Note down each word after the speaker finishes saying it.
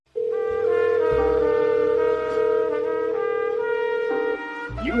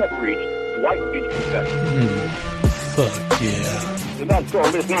You have reached White Beach Concession. Fuck yeah. Do not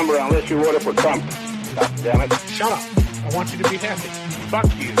call this number unless you order for Trump. God damn it. Shut up. I want you to be happy. Fuck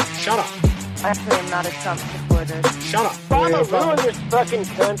you. Shut up. Actually, I'm not a Trump supporter. Shut up. Obama ruined this fucking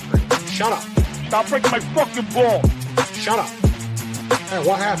country. Shut up. Stop breaking my fucking ball. Shut up. Hey,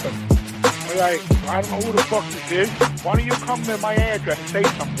 what happened? Alright, I don't know who the fuck this is. Why don't you come to my address and say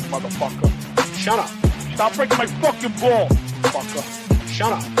something, motherfucker? Shut up. Stop breaking my fucking ball, fucker.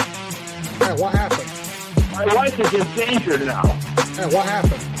 Shut up. Hey, what happened? My life is in danger now. Hey, what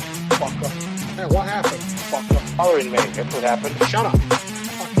happened? Fucker. Hey, what happened? Fucker. Hurry, man. That's what happened. Shut up.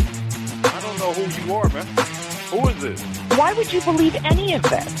 I don't know who you are, man. Who is this? Why would you believe any of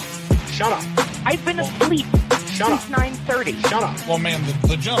this? Shut up. I've been asleep Shut since up. 9:30. Shut up. Well, ma'am,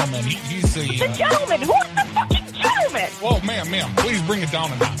 the gentleman, he's the... The gentleman! Who's the fucking gentleman? Well, ma'am, please bring it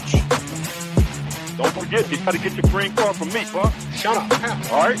down a notch. Don't forget, you gotta get your green card from me, fuck. Shut up.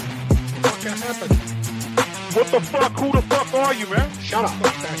 Happened. Alright? What happened? What the fuck? Who the fuck are you, man? Shut up.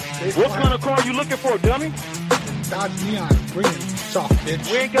 What kind of car you looking for, dummy? Dodge Neon. Green. Soft,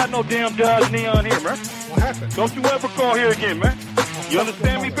 bitch. We ain't got no damn Dodge Neon here, man. What happened? Don't you ever call here again, man. You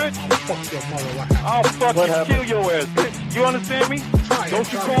understand me, bitch? I'll fuck your mother. What happened? I'll fucking kill your ass, bitch. You understand me? Try it.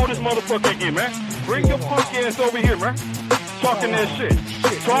 Don't you call this motherfucker again, man. Bring your punk ass over here, man. Talking that shit.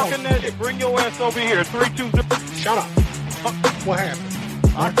 Talking that shit. Bring your ass over here. 320. Shut up. What happened?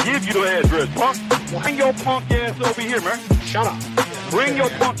 I'll give you the address, punk. Bring your punk ass over here, man. Shut up. Bring your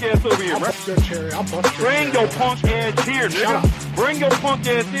punk ass over here, I'll man. bust your cherry. I'll bust your Bring cherry. your punk ass here, Shut up. nigga. Bring your punk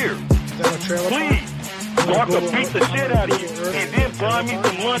ass here. Is that a trailer park? Please. So I can beat the shit out of you and then buy me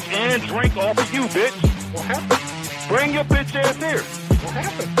some lunch and drink off of you, bitch. What happened? Bring your bitch ass here. What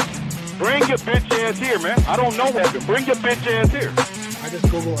happened? Bring your bitch ass here, man. I don't know what happened. Bring your bitch ass here. I just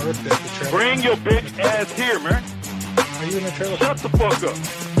Google Earth this. The trailer. Bring your bitch ass here, man. Are you in the trailer park? Shut the fuck up.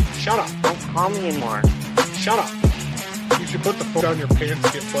 Shut up. Don't call me anymore. Shut up. You should put the phone down your pants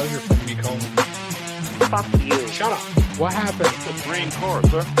to get pleasure from me calling. Fuck you. Shut up. What happened? It's a green car,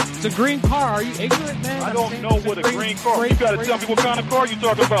 sir. It's a green car. Are you ignorant, man? I don't know what a green car. You gotta tell me what kind of car you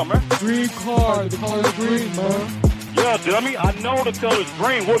talking about, man. Green car. The color's green, man. Yeah, dummy. I know the color's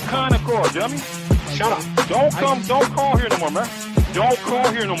green. What kind of car, dummy? Shut up. Don't call here no more, man. Don't call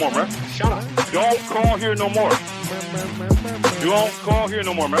here no more, man. Shut up. Don't call here no more. Don't call here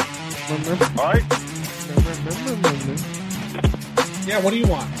no more, man. Alright? Yeah, what do you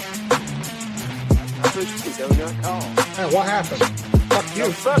want? Don't not call. Hey, what happened? Fuck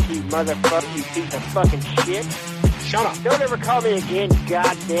you. Fuck you, motherfucker, you piece of fucking shit. Shut up. Don't ever call me again,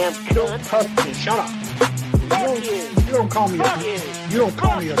 goddamn cunt. Shut up. Fuck you. You don't call me a Fuck cunt. you. You don't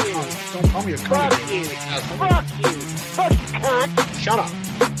call me a Fuck you. cunt. Don't call me a cunt. Fuck you. Asshole. Fuck you. Fuck you, cunt. Shut up.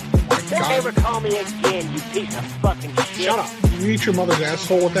 Oh my Don't ever God. call me again, you piece of fucking shit. Shut up. You eat your mother's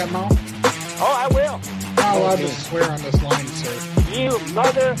asshole with that mouth? Oh, I will. Not allowed to swear on this line, sir. You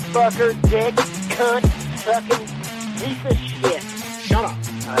motherfucker, dick, cunt, fucking piece of shit. Shut up.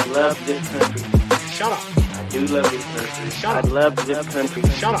 I love this country. Shut up. I do love this country. Shut I up. love this country.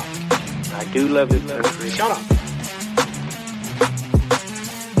 Shut up. I do love this country. Shut up.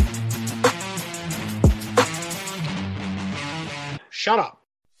 Shut up.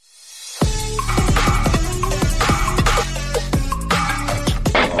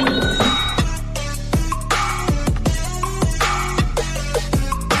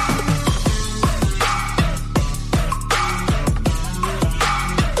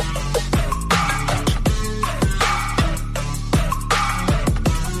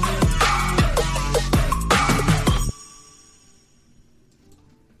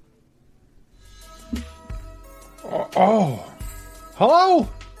 Oh. Hello?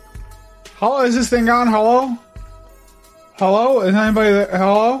 Hello? Is this thing on? Hello? Hello? Is anybody there?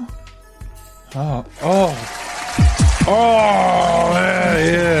 Hello? Oh. Oh. Oh.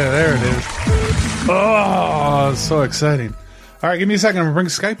 Yeah, there it is. Oh, it's so exciting. All right, give me a second. I'm going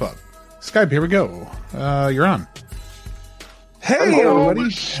to bring Skype up. Skype, here we go. You're on. Hey, everybody.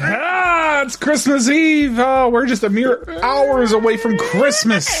 It's Christmas Eve. We're just a mere hours away from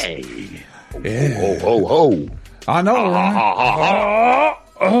Christmas. Yeah. Ho. I know, right?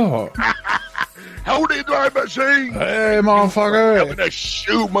 Oh. Howdy, drive machine. Hey, motherfucker. Having a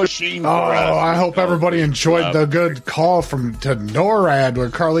shoe machine for Oh, us. I hope everybody enjoyed the good call to NORAD where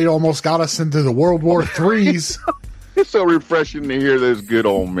Carlito almost got us into the World War III's. It's so refreshing to hear those good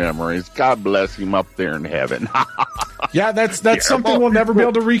old memories. God bless him up there in heaven. Yeah, that's something we'll never be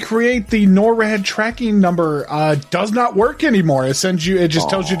able to recreate. The NORAD tracking number does not work anymore. It just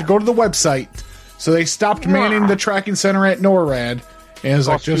tells you to go to the website. So they stopped manning the tracking center at NORAD, and it's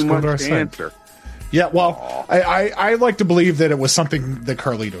like, just go to our site. Yeah, well, I like to believe that it was something that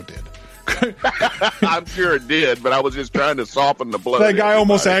Carlito did. I'm sure it did, but I was just trying to soften the blow. That guy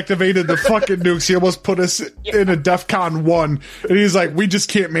almost activated the fucking nukes. He almost put us in a DEFCON 1. And he's like, we just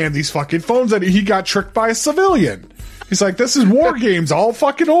can't man these fucking phones. And he got tricked by a civilian. He's like, this is war games all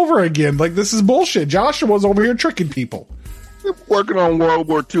fucking over again. Like, this is bullshit. Joshua's over here tricking people. Working on World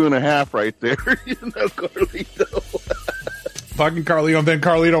War II.5 right there. You know, Carlito. Fucking Carlito. And then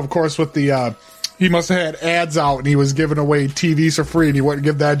Carlito, of course, with the... he must have had ads out and he was giving away TVs for free and he wouldn't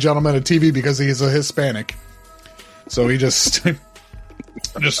give that gentleman a TV because he's a Hispanic. So he just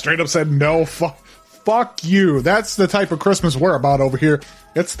straight up said, no, fuck you. That's the type of Christmas we're about over here.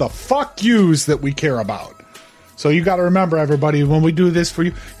 It's the fuck yous that we care about. So you got to remember, everybody, when we do this for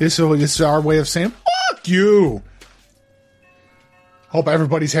you, this is our way of saying, fuck you. Hope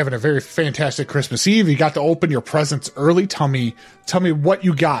everybody's having a very fantastic Christmas Eve. You got to open your presents early. Tell me what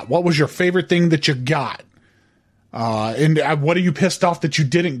you got. What was your favorite thing that you got? And what are you pissed off that you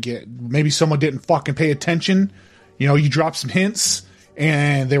didn't get? Maybe someone didn't fucking pay attention. You know, you dropped some hints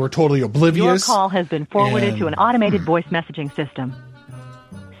and they were totally oblivious. Your call has been forwarded to an automated voice messaging system.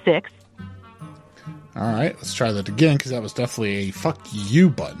 6. All right, let's try that again because that was definitely a fuck you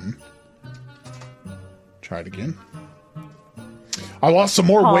button. Try it again. I lost some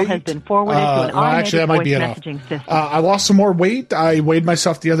more weight. Has been forwarded to an actually, that might be enough. I lost some more weight. I weighed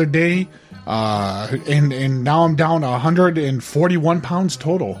myself the other day, and now I'm down 141 pounds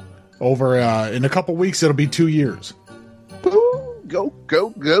total. Over in a couple weeks, it'll be 2 years. Ooh,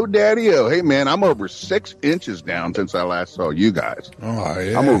 go, Daddy-O. Hey, man, I'm over 6 inches down since I last saw you guys. Oh,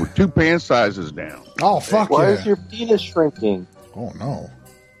 yeah. I'm over 2 pant sizes down. Oh, fuck Why yeah. is your penis shrinking? Oh, no.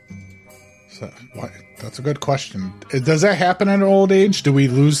 That's a good question. Does that happen at old age? Do we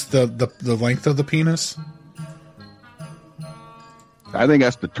lose the length of the penis? I think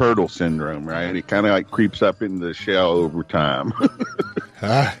that's the turtle syndrome, right? It kind of like creeps up into the shell over time.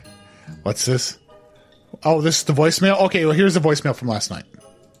 What's this? Oh, this is the voicemail? Okay, well, here's the voicemail from last night.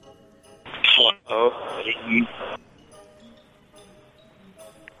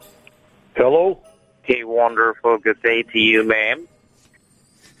 Hello? A wonderful good day to you, ma'am.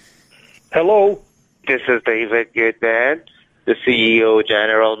 Hello? This is David Goodman, the CEO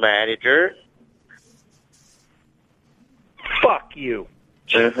General Manager. Fuck you.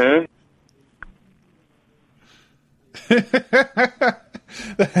 Mm-hmm.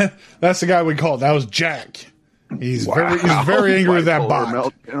 That's the guy we called. That was Jack. He's very angry with that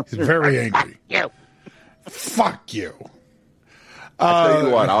bot. He's very angry. Fuck you. I'll tell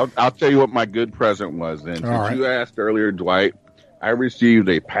you what. I'll tell you what my good present was then. Since you asked earlier, Dwight, I received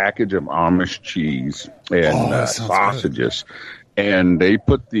a package of Amish cheese and sausages. Good. And they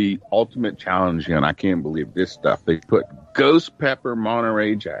put the ultimate challenge in. I can't believe this stuff. They put ghost pepper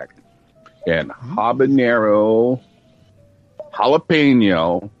Monterey Jack and habanero,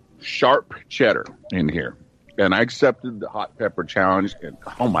 jalapeno, sharp cheddar in here. And I accepted the hot pepper challenge. And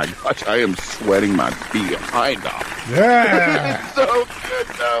oh my gosh, I am sweating my behind off. Yeah. It's so good,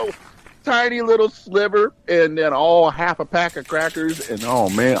 though. Tiny little sliver, and then half a pack of crackers, and oh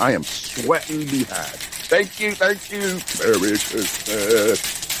man, I am sweating behind. Thank you. Merry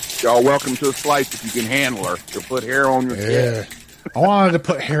Christmas. Y'all welcome to a slice if you can handle her. You'll put hair on your head. I wanted to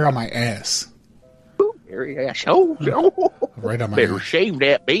put hair on my ass. Ooh, hairy ass. Oh. Right on my Better ass. shave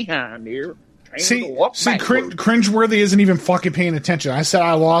that behind there. See, cringeworthy isn't even fucking paying attention. I said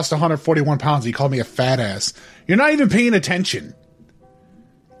I lost 141 pounds. He called me a fat ass. You're not even paying attention.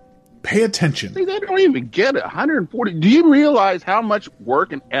 Pay attention. See, they don't even get it. 140. Do you realize how much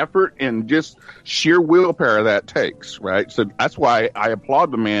work and effort and just sheer willpower that takes, right? So that's why I applaud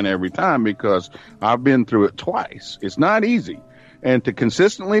the man every time, because I've been through it twice. It's not easy. And to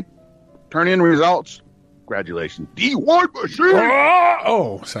consistently turn in results, congratulations. D1 machine.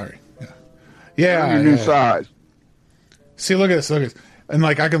 Oh, sorry. Yeah. Your new size. See, look at this. And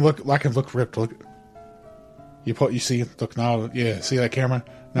like I can look ripped. Look. You see, look now. Yeah, see that camera?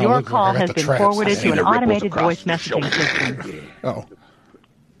 Now, your call has been forwarded to an automated voice messaging system. Oh.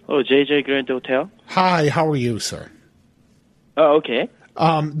 Oh, JJ Grand Hotel. Hi, how are you, sir? Oh, okay.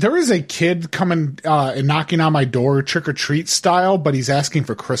 There is a kid coming and knocking on my door, trick or treat style, but he's asking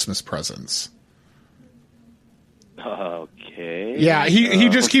for Christmas presents. Okay. Yeah, he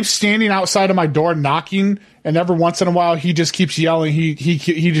just keeps standing outside of my door knocking, and every once in a while he just keeps yelling. He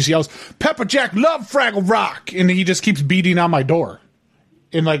just yells, "Pepper Jack, love Fraggle Rock," and he just keeps beating on my door.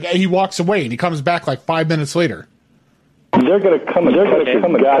 And like he walks away, and he comes back like 5 minutes later. They're gonna come and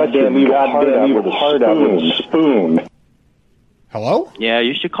goddamn you hard out with a spoon. Hello? Yeah,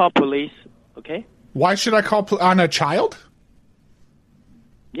 you should call police. Okay. Why should I call on a child?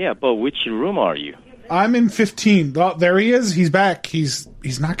 Yeah, but which room are you? I'm in 15. Oh, there he is. He's back. He's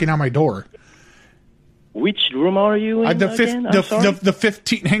knocking on my door. Which room are you in again? The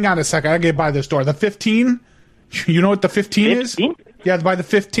 15. Hang on a second. I get by this door. The 15. You know what the 15 is? Yeah, by the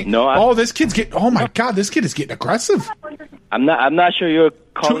 15. No. This kid's getting. Oh my God, this kid is getting aggressive. I'm not sure you're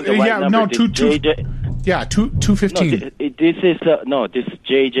calling the right number. No, Yeah, 215. No, this is this is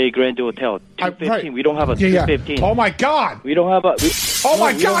JJ Grand Hotel 215. Right. We don't have a 215. Oh my God! We don't have a. Oh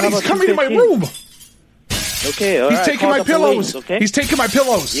my God! He's coming to my room. Okay, all he's right. taking my pillows. Police, okay? He's taking my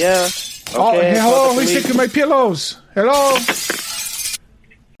pillows. Yeah. Okay. Oh, hey, hello. He's taking my pillows. Hello.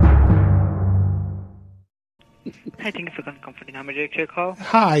 Hi, thank you for comforting. I'm a direct your call.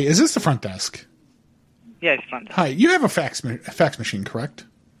 Hi, is this the front desk? Yeah, it's front desk. Hi, you have a fax machine, correct?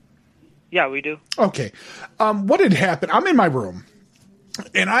 Yeah, we do. Okay. What had happened? I'm in my room,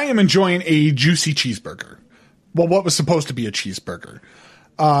 and I am enjoying a juicy cheeseburger. Well, what was supposed to be a cheeseburger.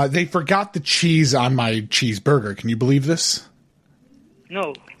 They forgot the cheese on my cheeseburger. Can you believe this?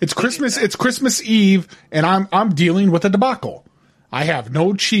 No. It's Christmas. It's Christmas Eve, and I'm dealing with a debacle. I have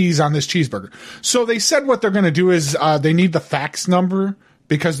no cheese on this cheeseburger. So they said what they're going to do is they need the fax number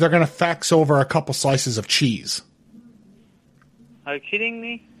because they're going to fax over a couple slices of cheese. Are you kidding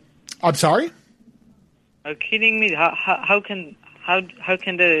me? I'm sorry? Are you kidding me? How can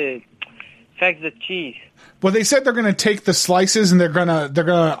they fax the cheese? Well, they said they're going to take the slices and they're going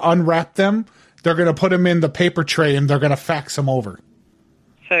to unwrap them. They're going to put them in the paper tray and they're going to fax them over.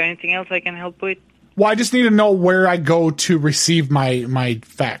 So anything else I can help with? Well, I just need to know where I go to receive my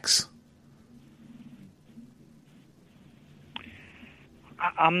fax.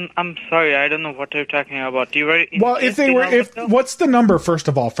 I'm sorry, I don't know what you're talking about. What's the number first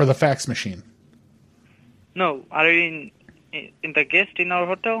of all for the fax machine? No, are you in the guest in our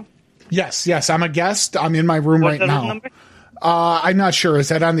hotel? Yes, I'm a guest. I'm in my room right now. Room number? I'm not sure. Is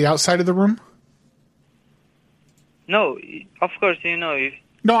that on the outside of the room? No, of course you know.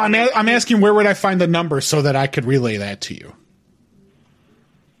 No, I'm asking where would I find the number so that I could relay that to you.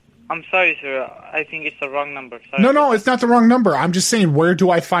 I'm sorry, sir. I think it's the wrong number. Sorry. No, it's not the wrong number. I'm just saying, where do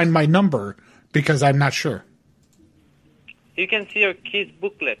I find my number? Because I'm not sure. You can see your key's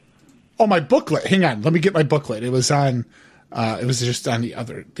booklet. Oh, my booklet. Hang on. Let me get my booklet. It was on. It was just on the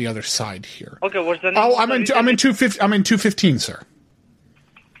other side here. Okay, what's the name? Oh, I'm in 215, sir.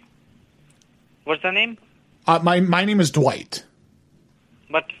 What's the name? My name is Dwight.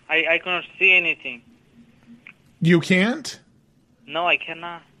 But I cannot see anything. You can't? No, I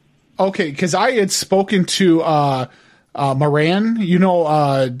cannot. Okay, because I had spoken to Moran,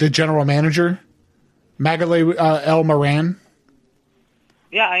 the general manager, Magalay L. Moran.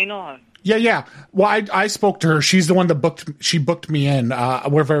 Yeah, I know her. Yeah. Well, I spoke to her. She's the one that booked me in.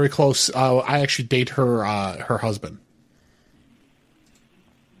 We're very close. I actually date her husband.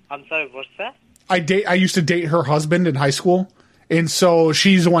 I'm sorry, what's that? I used to date her husband in high school, and so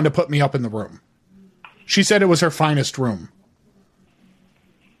she's the one to put me up in the room. She said it was her finest room.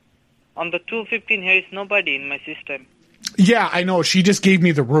 On the 215, here is nobody in my system. Yeah, I know. She just gave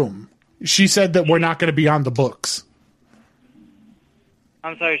me the room. She said that we're not going to be on the books.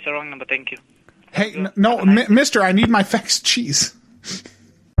 I'm sorry, it's the wrong number. Thank you. Hey, no, mister, I need my fax cheese.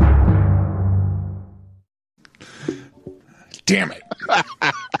 Damn it.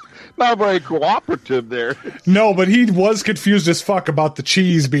 Not very cooperative there. No, but he was confused as fuck about the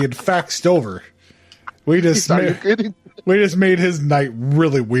cheese being faxed over. We just made his night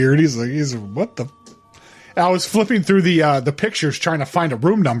really weird. He's like, what the? I was flipping through the pictures trying to find a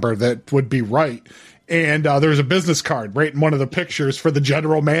room number that would be right, and there's a business card right in one of the pictures for the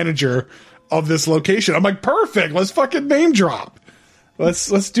general manager of this location. I'm like, perfect. Let's fucking name drop.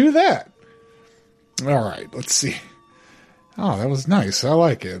 Let's do that. All right, let's see. Oh, that was nice. I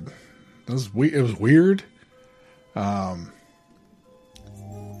like it. It was weird. Hello.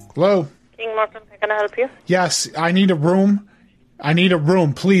 King Martin, can I help you? Yes, I need a room.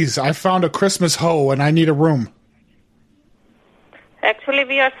 Please. I found a Christmas hoe and I need a room. Actually,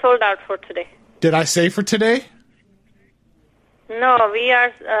 we are sold out for today. Did I say for today? No, we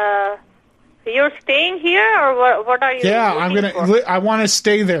are. You're staying here, or what are you? Yeah, I want to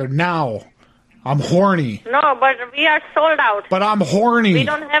stay there now. I'm horny. No, but we are sold out. But I'm horny. We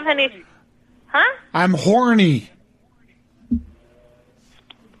don't have any. Huh? I'm horny.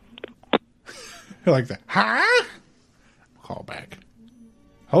 Like that. Huh? Call back.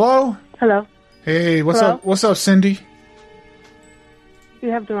 Hello? Hello. Hey, what's up? What's up, Cindy? You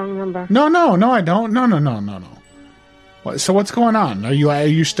have the wrong number. No, I don't. No. So what's going on? Are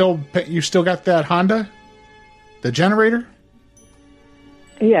you still got that Honda? The generator?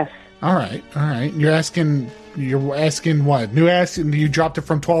 Yes. All right. You're asking what? You dropped it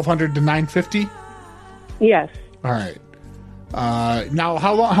from 1,200 to 950? Yes. All right. Now,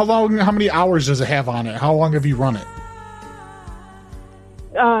 how many hours does it have on it? How long have you run it?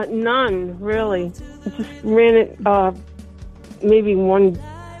 None, really. I just ran it, maybe one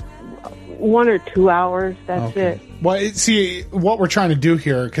or 2 hours. That's it. Well, see, what we're trying to do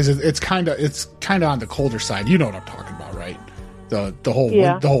here, because it's kind of on the colder side. You know what I'm talking about, right? The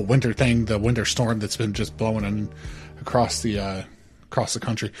whole winter thing, the winter storm that's been just blowing across the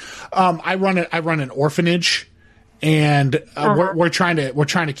country. I run an orphanage, and we're trying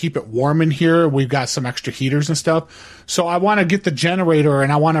to keep it warm in here. We've got some extra heaters and stuff, so I want to get the generator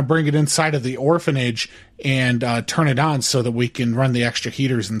and I want to bring it inside of the orphanage and turn it on so that we can run the extra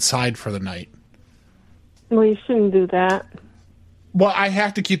heaters inside for the night. Well, you shouldn't do that. Well, I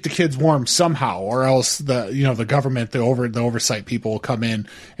have to keep the kids warm somehow, or else the government, the oversight people will come in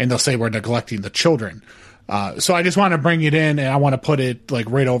and they'll say we're neglecting the children. So I just want to bring it in, and I want to put it like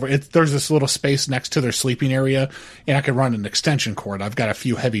right over it. There's this little space next to their sleeping area, and I can run an extension cord. I've got a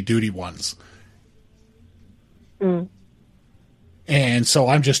few heavy duty ones. And so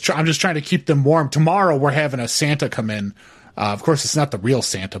I'm just trying to keep them warm. Tomorrow we're having a Santa come in. Of course, it's not the real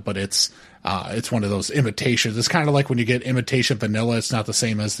Santa, but it's one of those imitations. It's kind of like when you get imitation vanilla. It's not the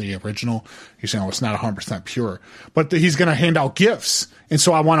same as the original. You're saying, it's not 100% pure. But he's going to hand out gifts, and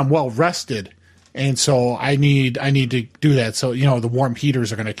so I want them well rested. And so I need to do that. So, the warm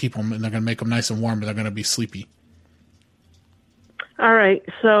heaters are going to keep them, and they're going to make them nice and warm, and they're going to be sleepy. All right.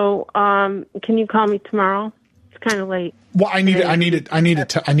 So, can you call me tomorrow? It's kind of late. Well, I need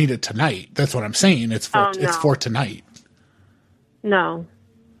it tonight. That's what I'm saying. It's for tonight. No.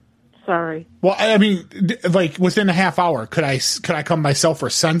 Sorry. Well, I mean, like within a half hour, could I come myself or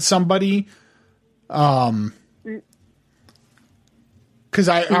send somebody? Because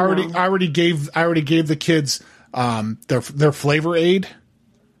I already gave the kids their Flavor Aid.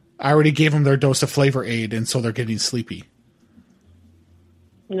 I already gave them their dose of Flavor Aid, and so they're getting sleepy.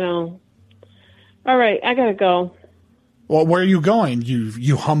 No. All right, I gotta go. Well, where are you going,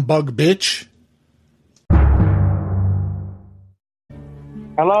 you humbug bitch?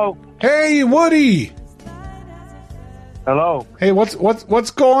 Hello. Hey, Woody. Hello. Hey,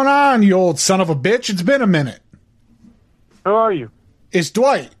 what's going on, you old son of a bitch? It's been a minute. Who are you? It's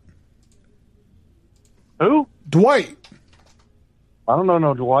Dwight. Who? Dwight. I don't know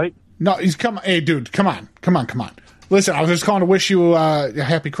no Dwight. No, he's coming. Hey, dude, come on. Listen, I was just calling to wish you a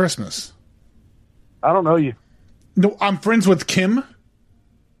happy Christmas. I don't know you. No, I'm friends with Kim.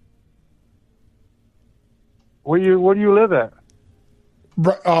 Where do you live at?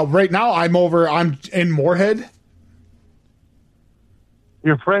 Right now, I'm in Moorhead.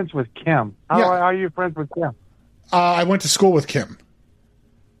 You're friends with Kim. How are you friends with Kim? I went to school with Kim.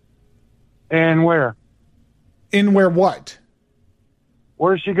 And where? In where what?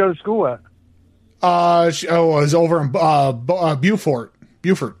 Where did she go to school at? It was over in Beaufort.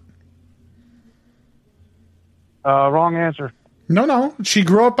 Wrong answer. No. She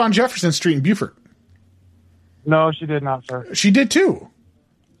grew up on Jefferson Street in Beaufort. No, she did not, sir. She did too.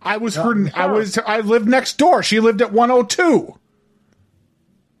 I lived next door. She lived at 102.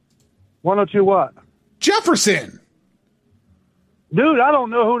 102 what? Jefferson. Dude, I don't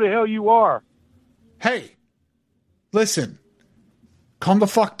know who the hell you are. Hey, listen. Calm the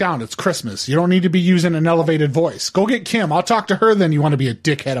fuck down. It's Christmas. You don't need to be using an elevated voice. Go get Kim. I'll talk to her then. You want to be a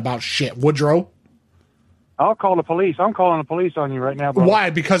dickhead about shit, Woodrow? I'll call the police. I'm calling the police on you right now, bro. Why?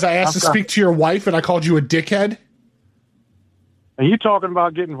 Because I asked to speak to your wife and I called you a dickhead? And you talking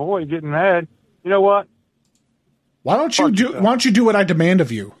about getting mad. You know what? Why don't you do what I demand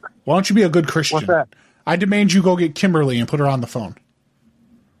of you? Why don't you be a good Christian? What's that? I demand you go get Kimberly and put her on the phone.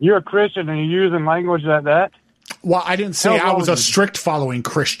 You're a Christian and you're using language like that? Well, I didn't say I was a strict following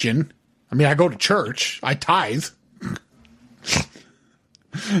Christian. I mean, I go to church. I tithe.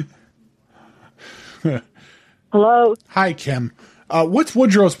 Hello? Hi, Kim. What's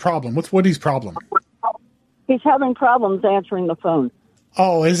Woodrow's problem? What's Woody's problem? He's having problems answering the phone.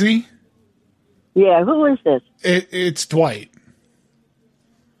 Oh, is he? Yeah, who is this? It's Dwight.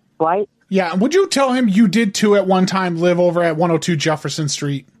 Dwight? Yeah, would you tell him you did too at one time live over at 102 Jefferson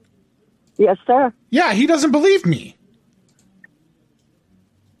Street? Yes, sir. Yeah, he doesn't believe me.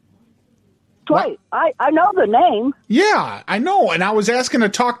 Dwight, I know the name. Yeah, I know, and I was asking to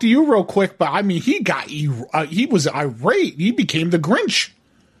talk to you real quick, but I mean, he was irate. He became the Grinch.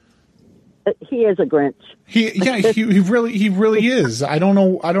 He is a Grinch. He really is. I don't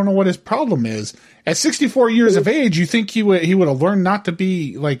know what his problem is. At 64 years of age, you think he would have learned not to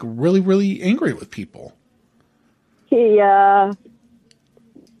be like really, really angry with people. He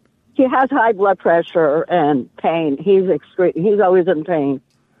he has high blood pressure and pain. He's extreme. He's always in pain.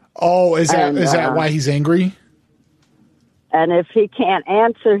 Oh, is that why he's angry? And if he can't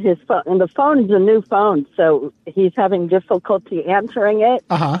answer his phone, and the phone is a new phone, so he's having difficulty answering it.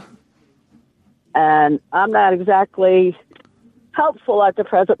 And I'm not exactly helpful at the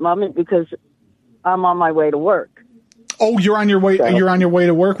present moment because I'm on my way to work. Oh, you're on your way. So, you're on your way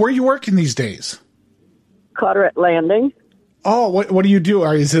to work. Where are you working these days? Carteret Landing. Oh, what do you do?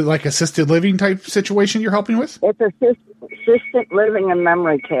 Is it like assisted living type situation you're helping with? It's assisted living and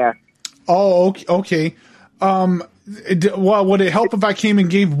memory care. Oh, okay. Well, would it help if I came and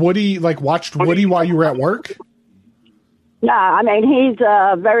gave Woody, watched Woody while you were at work? No, I mean he's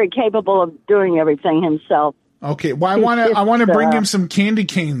very capable of doing everything himself. Okay, well, I want to bring him some candy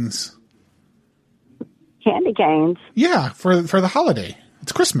canes. Candy canes? Yeah, for the holiday.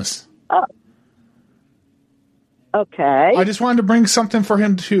 It's Christmas. Oh. Okay. I just wanted to bring something for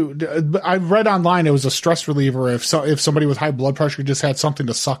him to. I read online it was a stress reliever if somebody with high blood pressure just had something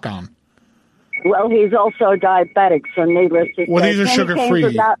to suck on. Well, he's also diabetic, so needless to say. Well, these are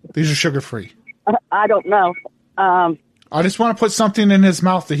sugar-free. These are sugar-free. I don't know. I just want to put something in his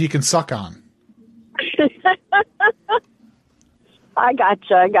mouth that he can suck on. I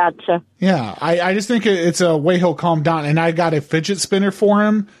gotcha. Yeah, I just think it's a way he'll calm down. And I got a fidget spinner for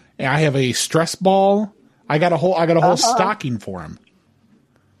him, and I have a stress ball. I got a whole stocking for him.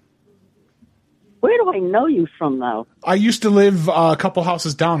 Where do I know you from, though? I used to live a couple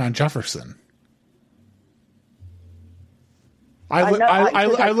houses down on Jefferson. I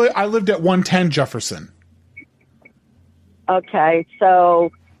lived at 110 Jefferson. Okay,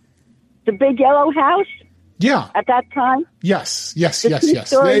 so the big yellow house? Yeah. At that time? Yes.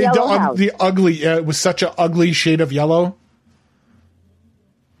 The ugly. It was such an ugly shade of yellow.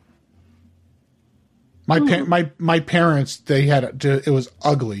 My parents, they had it was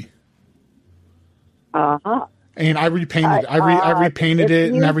ugly. And I repainted. I repainted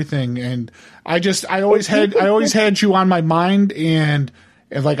it and everything. And I always had you on my mind, and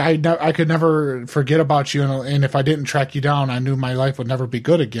I could never forget about you. And if I didn't track you down, I knew my life would never be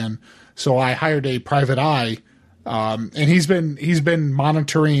good again. So I hired a private eye, and he's been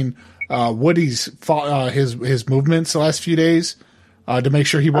monitoring Woody's his movements the last few days. To make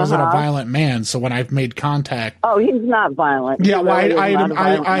sure he wasn't a violent man. So when I've made contact, he's not violent. Yeah, well,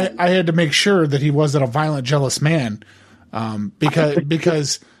 I had to make sure that he wasn't a violent, jealous man,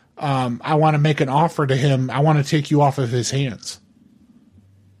 because I want to make an offer to him. I want to take you off of his hands.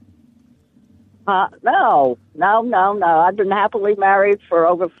 No. I've been happily married for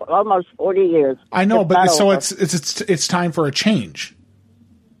almost 40 years. I know, but so it's time for a change.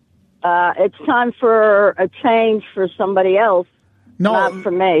 It's time for a change for somebody else. No, not for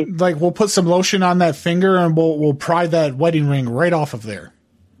me. We'll put some lotion on that finger and we'll pry that wedding ring right off of there.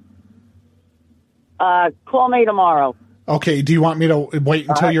 Call me tomorrow. Okay. Do you want me to wait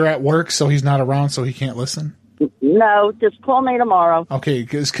until you're at work so he's not around so he can't listen? No, just call me tomorrow. Okay,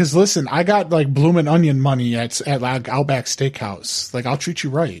 because listen, I got bloomin' onion money at Outback Steakhouse. I'll treat you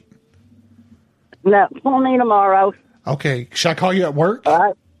right. No, call me tomorrow. Okay. Should I call you at work?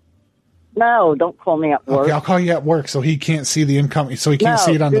 No, don't call me at work. Okay, I'll call you at work so he can't see the incoming, so he can't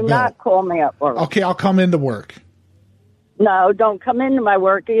see it on the bill. Do not call me at work. Okay, I'll come into work. No, don't come into my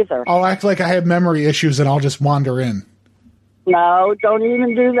work either. I'll act like I have memory issues and I'll just wander in. No, don't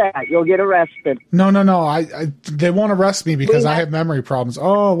even do that. You'll get arrested. No. They won't arrest me because I have memory problems.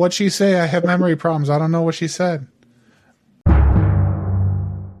 Oh, what'd she say? I have memory problems. I don't know what she said.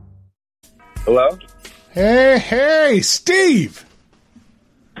 Hello? Hey, Steve.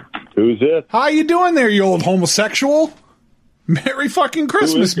 Who's this? How you doing there, you old homosexual? Merry fucking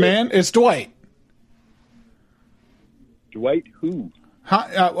Christmas, man. It's Dwight. Dwight who?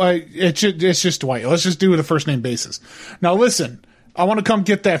 It's just Dwight. Let's just do the first name basis. Now listen, I want to come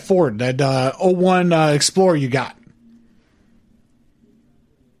get that Ford, that 01 Explorer you got.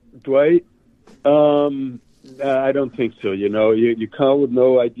 Dwight? I don't think so. You call with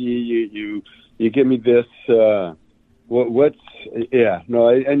no ID. You give me this. I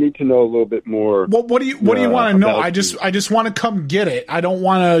need to know a little bit more. What do you want to know? I just want to come get it. I don't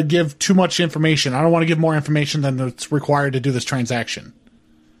want to give too much information. I don't want to give more information than that's required to do this transaction.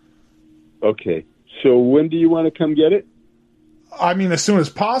 Okay. So when do you want to come get it? I mean, as soon as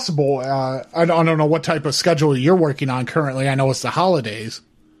possible. I don't know what type of schedule you're working on currently. I know it's the holidays.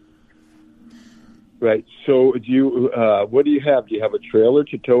 Right. So do you? What do you have? Do you have a trailer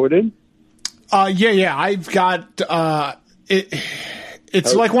to tow it in? Yeah. I've got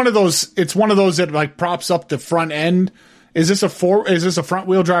It's like one of those. It's one of those that props up the front end. Is this a front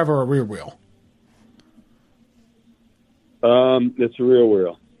wheel drive or a rear wheel? It's a rear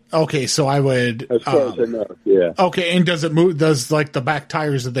wheel. Okay, so I would. As far as I know, yeah. Okay, and does it move? Does like the back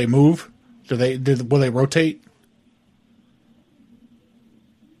tires? Did they move? Will they rotate?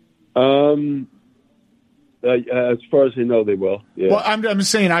 As far as I know, they will. Yeah. Well, I'm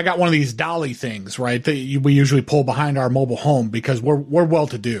saying I got one of these dolly things, right? That we usually pull behind our mobile home because we're well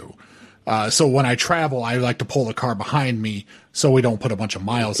to do. So when I travel, I like to pull the car behind me so we don't put a bunch of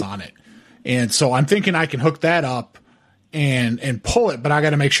miles on it. And so I'm thinking I can hook that up and pull it, but I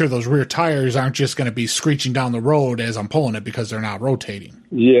got to make sure those rear tires aren't just going to be screeching down the road as I'm pulling it because they're not rotating.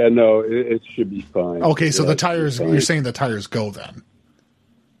 Yeah, no, it should be fine. Okay, so yeah, the tires, you're saying the tires go then?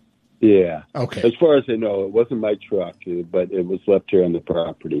 Yeah. Okay. As far as I know, it wasn't my truck, but it was left here on the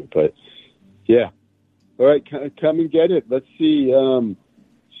property. But yeah. All right, come and get it. Let's see.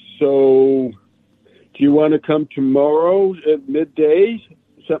 So, do you want to come tomorrow at midday,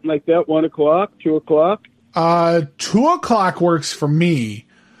 something like that? 1 o'clock, 2 o'clock? 2 o'clock works for me.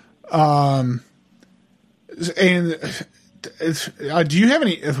 And do you have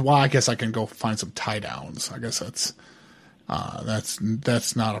any? Well, I guess I can go find some tie downs. I guess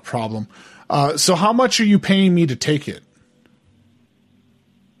that's not a problem. So how much are you paying me to take it?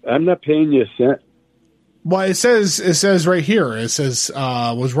 I'm not paying you a cent. Well, it says right here. It says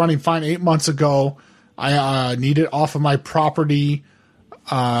was running fine 8 months ago. I need it off of my property.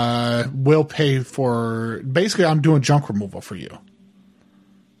 Will pay for. Basically, I'm doing junk removal for you.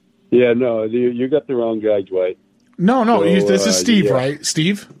 Yeah, no, you got the wrong guy, Dwight. No, so, this is Steve, yeah. Right?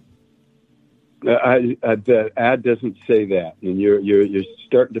 Steve. The ad doesn't say that, and you're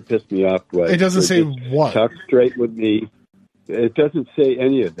starting to piss me off, Dwight. It doesn't say what? Talk straight with me. It doesn't say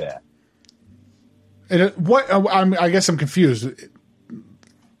any of that. What? I guess I'm confused.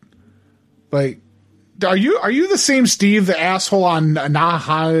 Like, are you the same Steve, the asshole on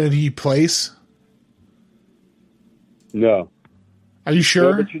Nahadi Place? No. Are you sure?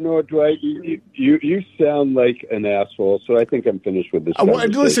 Yeah, but you know what, Dwight? You sound like an asshole, so I think I'm finished with this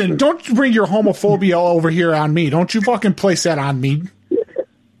conversation. Listen, don't bring your homophobia over here on me. Don't you fucking place that on me.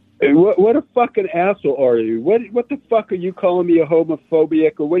 What a fucking asshole are you? What the fuck are you calling me a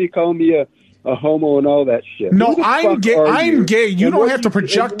homophobic, or what are you calling me a homo and all that shit? No, I'm gay. I'm gay. You don't have to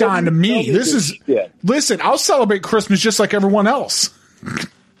project onto me. This is shit. Listen, I'll celebrate Christmas just like everyone else.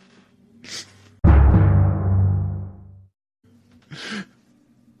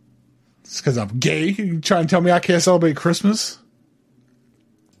 It's because I'm gay. You trying to tell me I can't celebrate Christmas?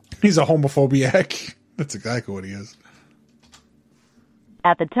 He's a homophobiac. That's exactly what he is.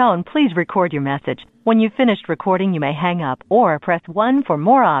 At the tone, please record your message. When you've finished recording, you may hang up or press 1 for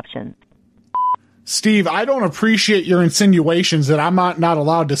more options. Steve, I don't appreciate your insinuations that I'm not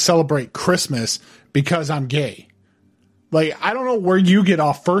allowed to celebrate Christmas because I'm gay. Like, I don't know where you get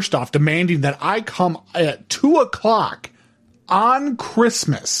off, first off, demanding that I come at 2 o'clock on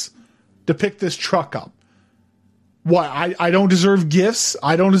Christmas to pick this truck up. What, I don't deserve gifts?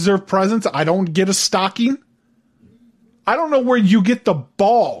 I don't deserve presents? I don't get a stocking? I don't know where you get the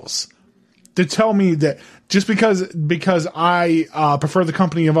balls to tell me that just because I prefer the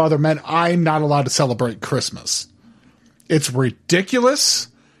company of other men, I'm not allowed to celebrate Christmas. It's ridiculous.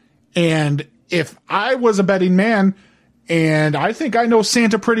 And if I was a betting man, and I think I know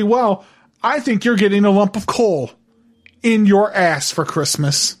Santa pretty well, I think you're getting a lump of coal in your ass for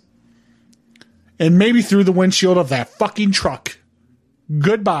Christmas. And maybe through the windshield of that fucking truck.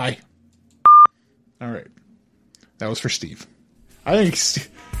 Goodbye. All right. That was for Steve. I think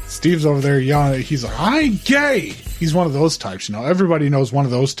Steve's over there yelling. He's like, I ain't gay. He's one of those types, you know. Everybody knows one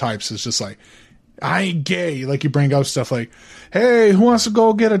of those types is just like, I ain't gay. Like, you bring up stuff like, hey, who wants to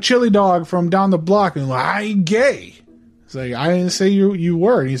go get a chili dog from down the block? And like, I ain't gay. It's like, I didn't say you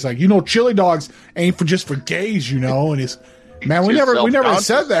were. And he's like, you know, chili dogs ain't just for gays, you know. And he's, man, we never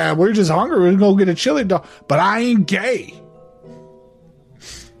said that. We're just hungry. We're gonna go get a chili dog. But I ain't gay.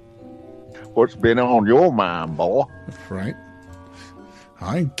 What's been on your mind, boy? Right.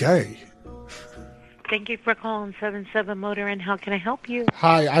 I ain't gay. Thank you for calling 77 Motor Inn. How can I help you?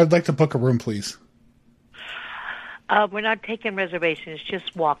 Hi, I'd like to book a room, please. We're not taking reservations,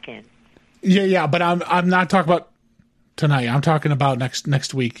 just walk in. Yeah, but I'm not talking about tonight. I'm talking about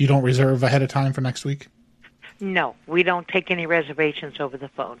next week. You don't reserve ahead of time for next week? No, we don't take any reservations over the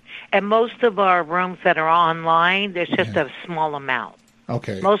phone. And most of our rooms that are online, there's just a small amount.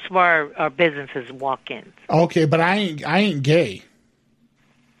 Okay. Most of our businesses walk-ins. Okay, but I ain't gay.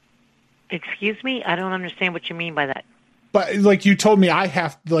 Excuse me? I don't understand what you mean by that. But like you told me, I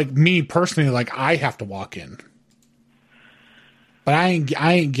have, like me personally, like I have to walk in. But I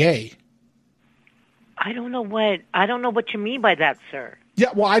ain't gay. I don't know what you mean by that, sir. Yeah,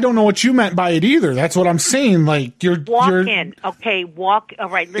 well, I don't know what you meant by it either. That's what I'm saying. Like you're in. Okay, walk. All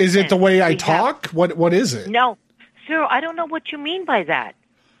right. Listen, is it the way I talk? What is it? No, sir. I don't know what you mean by that.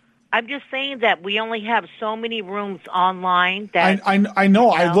 I'm just saying that we only have so many rooms online that I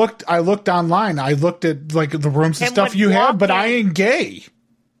know. I looked online. I looked at like the rooms and stuff you have, but I ain't gay.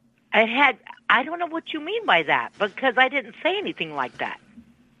 I don't know what you mean by that because I didn't say anything like that.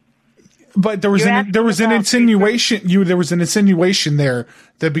 But there was an insinuation. There was an insinuation there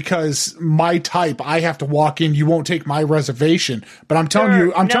that because my type, I have to walk in. You won't take my reservation. But I'm telling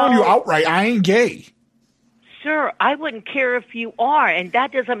you outright, I ain't gay. Sir, I wouldn't care if you are, and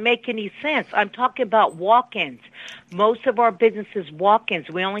that doesn't make any sense. I'm talking about walk-ins. Most of our business is walk-ins.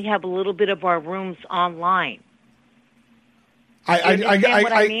 We only have a little bit of our rooms online.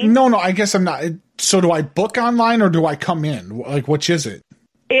 I mean? No, I guess I'm not. So do I book online or do I come in? Like, which is it?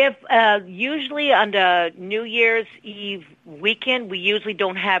 If usually on the New Year's Eve weekend, we usually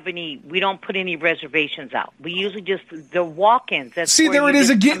don't have any. We don't put any reservations out. We usually just the walk-ins. See, there it is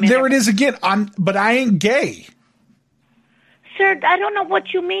again. There it is again. But I ain't gay. Sir, I don't know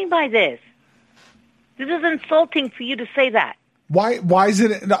what you mean by this. This is insulting for you to say that. Why is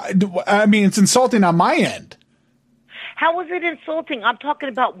it? I mean, it's insulting on my end. How is it insulting? I'm talking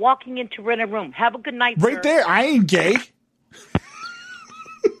about walking in to rent a room. Have a good night, right sir. There, I ain't gay.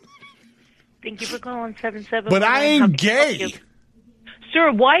 Thank you for calling 77. But I ain't gay.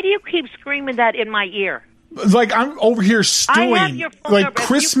 Sir, why do you keep screaming that in my ear? Like I'm over here stewing. I have your phone like number.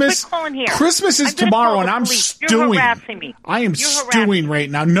 Christmas. Christmas is tomorrow, and I'm stewing. You're harassing me. I am stewing right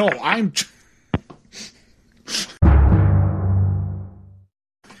now. No, I'm.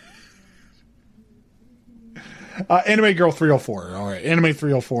 Anime Girl 304. All right, Anime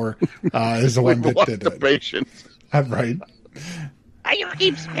 304 is the one that did it. Patience. I'm right. Why you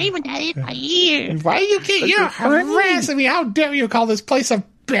keep screaming that in my ear? Why you're harassing me? How dare you call this place a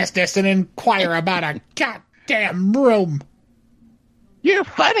business and inquire about a goddamn room? You're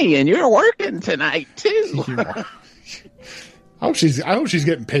funny and you're working tonight too. I hope she's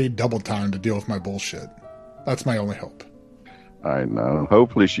getting paid double time to deal with my bullshit. That's my only hope. I know.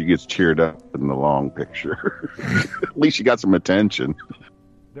 Hopefully she gets cheered up in the long picture. At least she got some attention.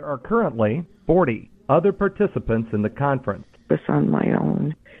 There are currently 40 other participants in the conference. On my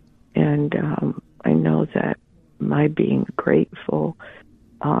own, and I know that my being grateful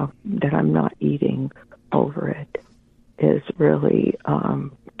that I'm not eating over it is really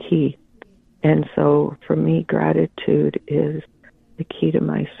key. And so for me, gratitude is the key to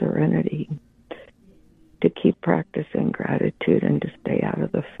my serenity, to keep practicing gratitude and to stay out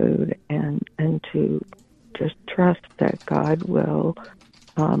of the food and to just trust that God will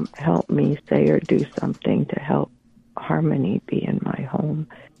help me say or do something to help harmony be in my home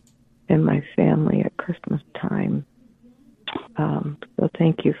and my family at Christmas time. So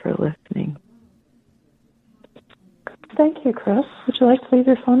thank you for listening. Thank you, Chris. Would you like to leave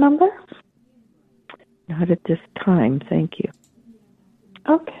your phone number? Not at this time, thank you.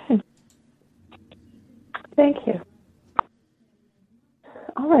 Okay. Thank you.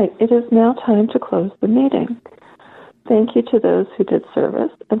 All right, it is now time to close the meeting. Thank you to those who did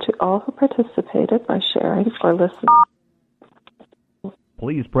service and to all who participated by sharing or listening.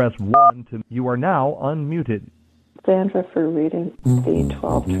 Please press 1 to... You are now unmuted. Sandra for reading the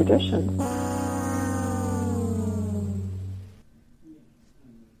 12 traditions.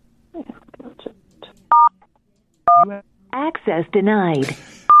 Access denied.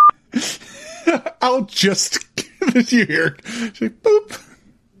 I'll just... Did you hear? She's like, boop.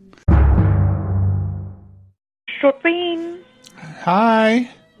 Shopping. Hi.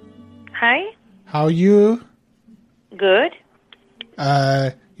 Hi. How are you? Good.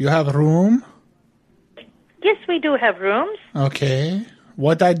 You have a room? Yes, we do have rooms. Okay.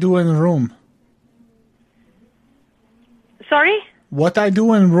 What I do in room? Sorry? What I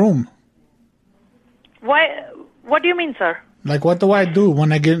do in room? Why? What do you mean, sir? Like, what do I do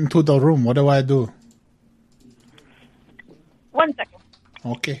when I get into the room? What do I do? 1 second.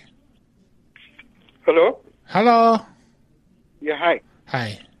 Okay. Hello? Hello? Yeah, hi.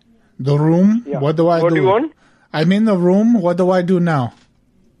 Hi. The room? Yeah. What do I do? What do you want? I'm in the room. What do I do now?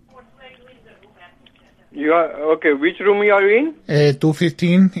 You are okay. Which room you are in?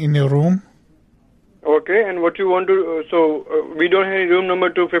 215 in the room. Okay, and what you want to? We don't have any room number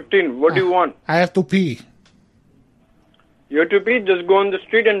 215. What do you want? I have to pee. You have to pee. Just go on the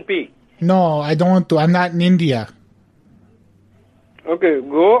street and pee. No, I don't want to. I'm not in India. Okay,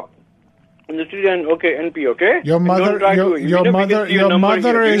 go on the street and pee. Okay. Your mother, your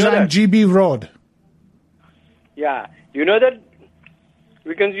mother is on GB Road. Yeah, you know that.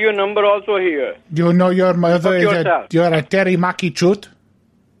 We can see your number also here. You know your mother is you're a teriyaki chut?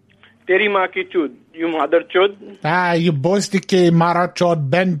 Teri maa ki chud. You mother chud. You bostike mara chod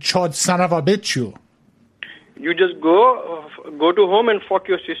ben chod son of a bitch you. You just go to home and fuck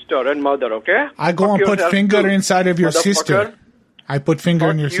your sister and mother, okay? I go fuck and put finger too, inside of your sister. I put finger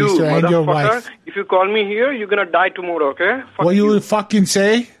in your sister and your wife. If you call me here, you're gonna die tomorrow, okay? Fuck what you fucking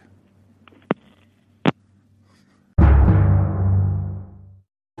say?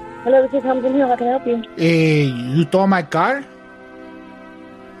 Hello, this is Hamden Hill. How can I help you? You stole my car?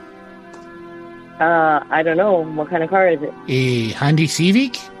 I don't know. What kind of car is it? A Honda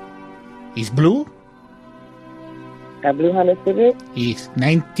Civic? It's blue? A blue Honda Civic? It's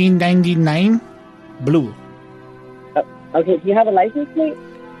 1999 blue. Okay, do you have a license plate?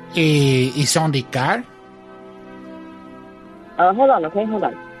 It's on the car? Hold on, okay? Hold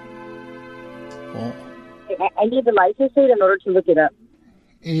on. Oh. I need the license plate in order to look it up.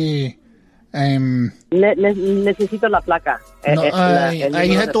 Necesito la placa. No, I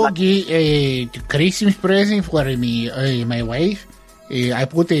had to give a Christmas present for me, my wife. I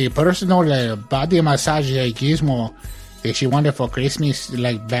put a personal body massage gizmo that she wanted for Christmas,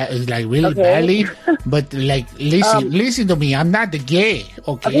 like really badly. But listen to me. I'm not the gay,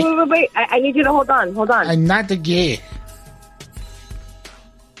 okay? Wait. I need you to hold on. I'm not the gay.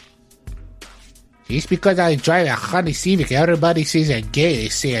 It's because I drive a Honda Civic. Everybody says I'm gay. They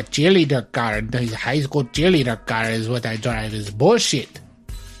say a cheerleader car. The high school cheerleader car is what I drive. It's bullshit.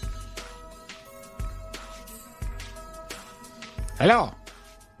 Hello?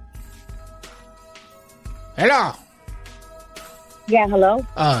 Hello? Yeah, hello?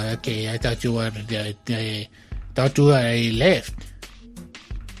 Oh, okay. I thought you were left.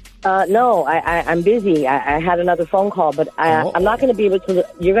 No, I'm busy. I had another phone call, but I'm not going to be able to.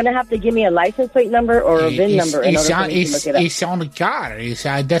 You're going to have to give me a license plate number or a VIN number in order for me to look it up. It's on the car.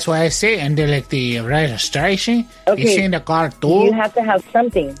 That's why I say, and the registration. Okay. It's in the car too. You have to have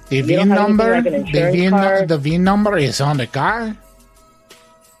something. The VIN number. Like the VIN number is on the car.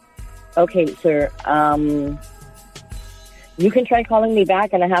 Okay, sir. You can try calling me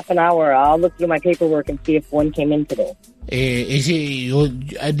back in a half an hour. I'll look through my paperwork and see if one came in today. Listen.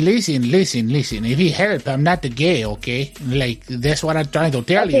 If you help, I'm not the gay, okay? Like, that's what I'm trying to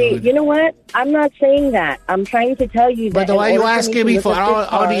tell you. Okay, you know what? I'm not saying that. I'm trying to tell you that. But why are you asking me for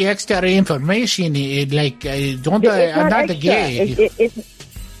all the extra information? I'm not the gay.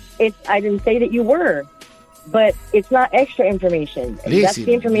 I didn't say that you were. But it's not extra information. That's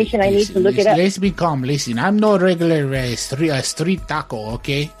the information I need to look it up. Let's be calm. Listen, I'm no regular street taco,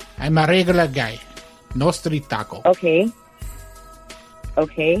 okay? I'm a regular guy. No street taco. Okay.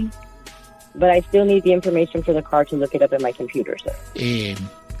 But I still need the information for the car to look it up in my computer, sir.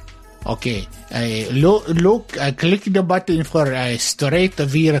 Okay. Click the button for straight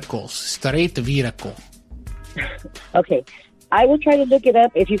vehicles. Straight vehicle. Okay. I will try to look it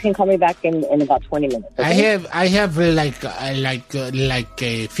up if you can call me back in about 20 minutes. Okay? I have like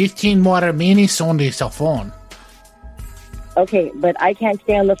 15 more minutes on this phone. Okay, but I can't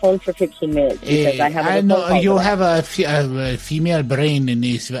stay on the phone for 15 minutes because I have. I know you have a female brain, and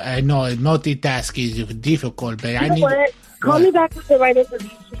I know multitask is difficult, but I need. What? Call me back with the right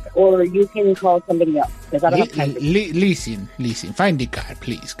information, or you can call somebody else because I don't have time. Listen. Find the car,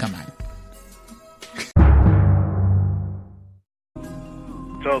 please. Come on.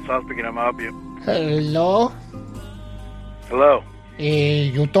 Charles House speaking. I'm help you. Hello. Hello.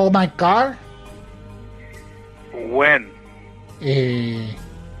 You told my car? When?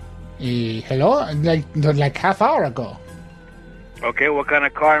 Hello? Like half hour ago. Okay, what kind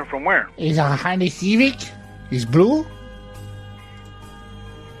of car and from where? It's a Honda Civic. It's blue.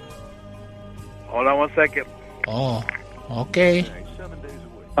 Hold on 1 second. Oh, okay.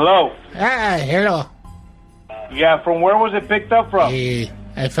 Hello. Hello. Yeah, from where was it picked up from?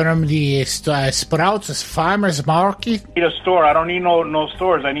 From the Sprouts Farmers Market. I need a store. I don't need no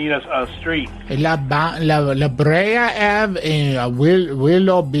stores. I need a street. La Brea Ave and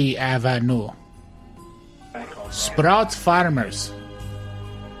Willoughby Avenue. Sprouts Farmers.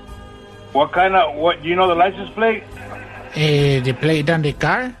 What do you know the license plate? The plate on the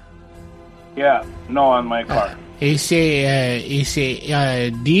car? Yeah, no, on my car. It's a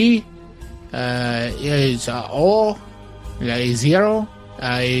D, it's a O, a 0,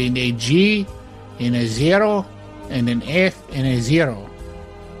 and a G, and a 0, and an F, and a 0.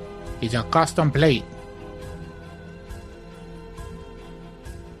 It's a custom plate.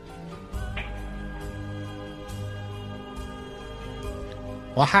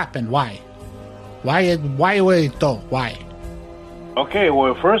 What happened? Why? Why were it told? Why? Okay,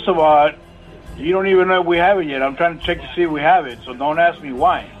 well, first of all, you don't even know if we have it yet. I'm trying to check to see if we have it, so don't ask me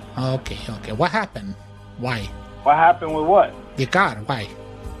why. Okay. What happened? Why? What happened with what? The car. Why?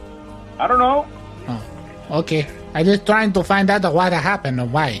 I don't know. Okay. I just trying to find out what happened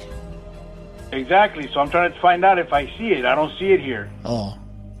and why. Exactly. So I'm trying to find out if I see it. I don't see it here. Oh.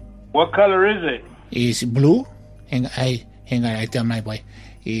 What color is it? It's blue. Hang on, I tell my boy.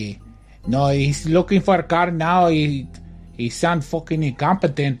 No, he's looking for a car now. He sounds fucking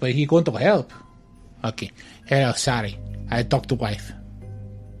incompetent, but he going to help. Okay. Hello, sorry. I talked to wife.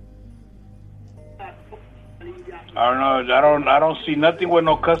 I don't know. I don't see nothing with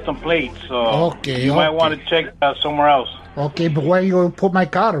no custom plates. So okay, you might want to check somewhere else. Okay, but where you put my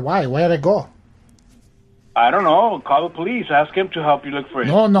car? Why? Where'd it go? I don't know. Call the police. Ask him to help you look for it.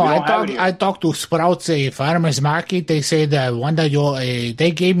 No. I talked to Sprouts Farmers Market. They say the one that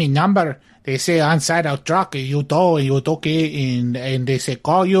they gave me number. They say inside a truck you tow and you took it and they say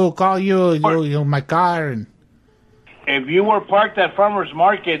call you my car. And if you were parked at Farmers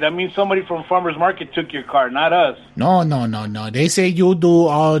Market, that means somebody from Farmers Market took your car, not us. No. They say you do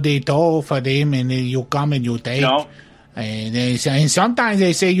all the tow for them and then you come and you take. No. And sometimes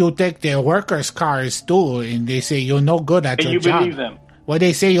they say you take the workers' cars too, and they say you're no good at your job. And you believe them? Well,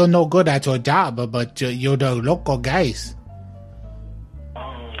 they say you're no good at your job, but you're the local guys.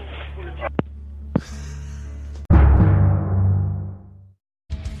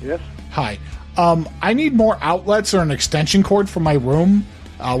 Yes? Hi. I need more outlets or an extension cord for my room.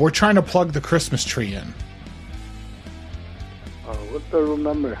 We're trying to plug the Christmas tree in. What's the room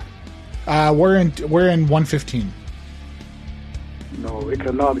number? We're in 115. No, we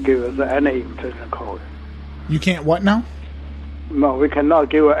cannot give us any extension code. You can't what now? No, we cannot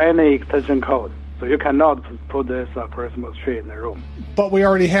give any extension code. So you cannot put this Christmas tree in the room. But we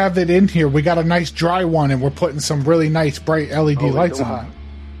already have it in here. We got a nice dry one, and we're putting some really nice bright LED lights on it.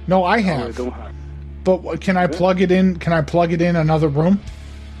 No, I have. No, we don't have. But can I plug it in? Can I plug it in another room?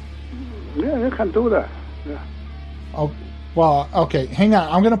 Yeah, you can do that. Yeah. Oh, well, okay. Hang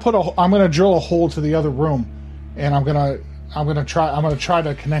on. I'm gonna drill a hole to the other room, and I'm gonna try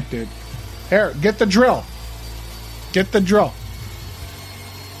to connect it. Here, get the drill. Get the drill.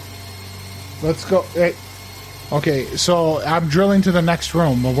 Let's go. Hey. Okay, so I'm drilling to the next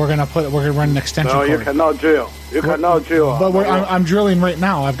room. We're gonna run an extension cord. No, you cannot drill. You cannot drill. But I'm drilling right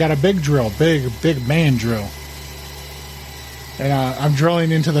now. I've got a big drill, big man drill, and I'm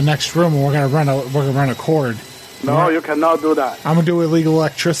drilling into the next room. And we're gonna run a cord. No, you cannot do that. I'm gonna do illegal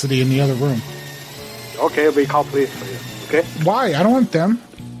electricity in the other room. Okay, we call police for you. Okay. Why? I don't want them.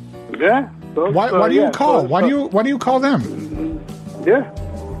 Yeah. Why do you call? Why do you call them? Yeah.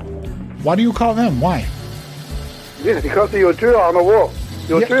 Why do you call them? Why? Yeah, because your drill on the wall.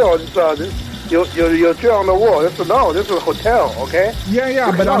 Your drill is your drill on the wall. This is a hotel. Okay.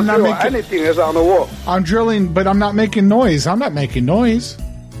 Yeah, but I'm not making anything is on the wall. I'm drilling, but I'm not making noise. I'm not making noise.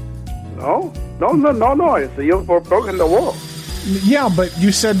 No noise. You've broken the wall. Yeah, but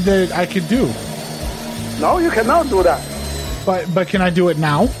you said that I could do. No, you cannot do that. But can I do it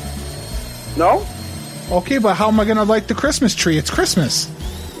now? No. Okay, but how am I going to light the Christmas tree? It's Christmas.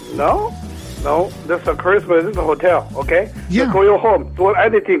 No, this is a Christmas. This is a hotel, okay? Yeah. So go your home. Do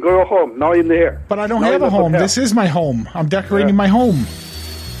anything, go your home. Not in here. But I don't have a home. Hotel. This is my home. I'm decorating my home.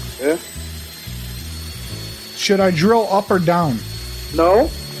 Yeah. Should I drill up or down? No.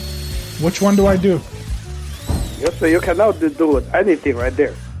 Which one do I do? Yes, sir, you cannot do anything right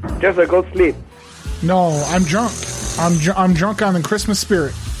there. Just go sleep. No, I'm drunk. I'm drunk on the Christmas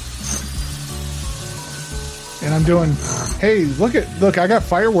spirit. And I'm doing, hey, look, I got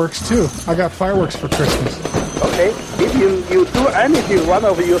fireworks too. I got fireworks for Christmas. Okay, if you do anything one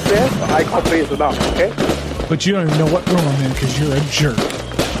of you says, I call police now, okay? But you don't even know what room I'm in because you're a jerk.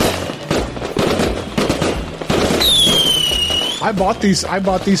 I bought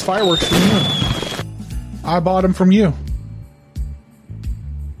these fireworks from you. I bought them from you.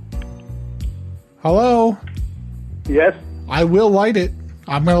 Hello? Yes? I will light it.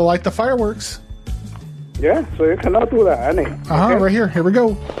 I'm going to light the fireworks. Yeah, so you cannot do that, any. Okay? Right here. Here we go.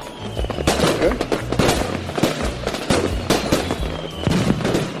 Okay.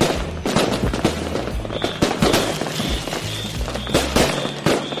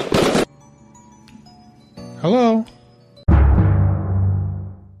 Hello?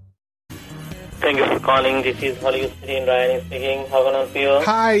 Thank you for calling. This is Hollywood City and Ryan speaking. How can I help you?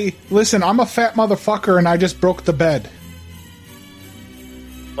 Hi. Listen, I'm a fat motherfucker and I just broke the bed.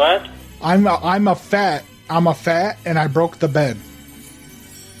 What? I'm a fat and I broke the bed.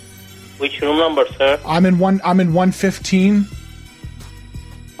 Which room number, sir? I'm in 115.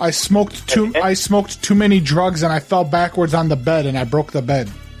 I smoked too many drugs and I fell backwards on the bed and I broke the bed.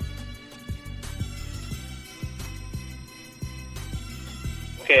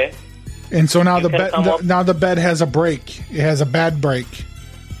 Okay. And so now the bed has a break. It has a bad break.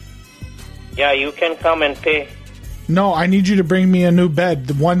 Yeah, you can come and pay. No, I need you to bring me a new bed.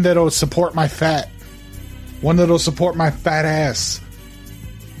 The one that'll support my fat. One that'll support my fat ass.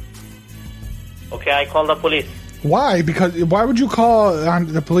 Okay, I call the police. Why? Because why would you call on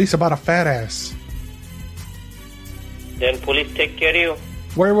the police about a fat ass? Then police take care of you.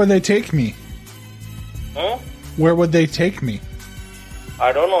 Where would they take me? Where would they take me?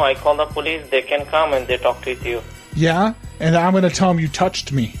 I don't know. I call the police. They can come and they talk with you. Yeah? And I'm going to tell them you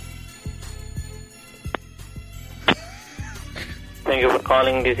touched me. Thank you for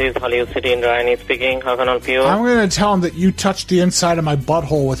calling. This is Hollywood City in Ryan speaking. How can I help you? I'm going to tell them that you touched the inside of my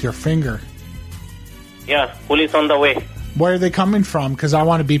butthole with your finger. Yeah, police on the way. Where are they coming from? Because I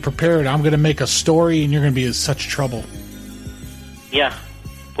want to be prepared. I'm going to make a story and you're going to be in such trouble. Yeah,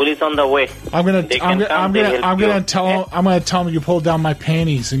 police on the way. I'm going to tell them you pulled down my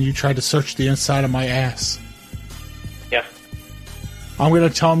panties and you tried to search the inside of my ass. Yeah. I'm going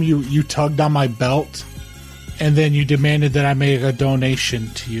to tell them you tugged on my belt and then you demanded that I make a donation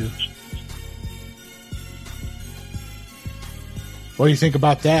to you. What do you think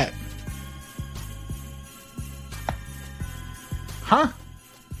about that? Huh?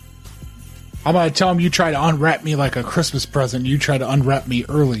 I'm going to tell him you try to unwrap me like a Christmas present. You try to unwrap me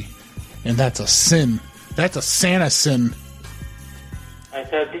early. And that's a sin. That's a Santa sin. I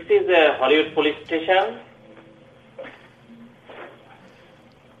said, this is a Hollywood police station.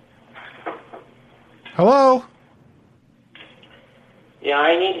 Hello? Yeah,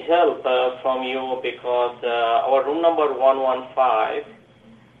 I need help from you because our room number 115,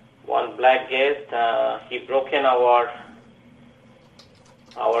 one black guest, he broke in our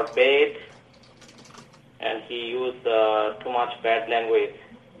bed and he used too much bad language.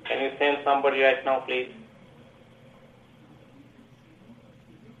 Can you send somebody right now, please?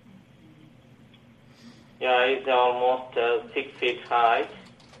 Yeah, he's almost 6 feet high.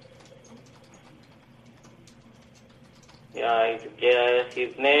 Yeah,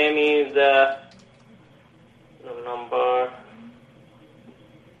 his name is number.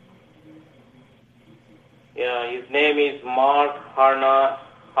 Yeah, his name is Mark Harndon.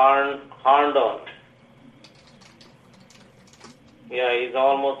 Yeah, he's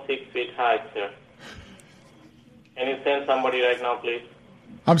almost 6 feet high, sir. Can you send somebody right now, please?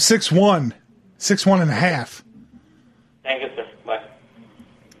 I'm 6'1". 6'1 and a half. Thank you, sir. Bye.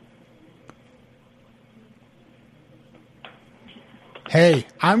 Hey,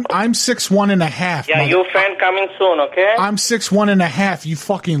 I'm 6'1 and a half. Yeah, your friend coming soon, okay? I'm 6'1 and a half. You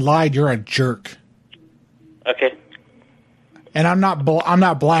fucking lied. You're a jerk. Okay. And I'm not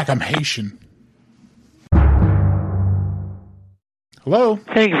black. I'm Haitian. Hello.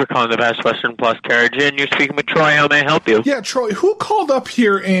 Thank you for calling the Best Western Plus Carriage Inn. You're speaking with Troy. How may I help you? Yeah, Troy. Who called up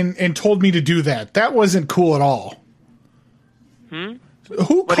here and told me to do that? That wasn't cool at all. What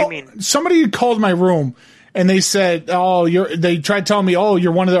do you mean? Somebody called my room and they said, they tried telling me,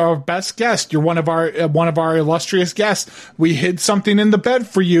 you're one of our best guests. You're one of our illustrious guests. We hid something in the bed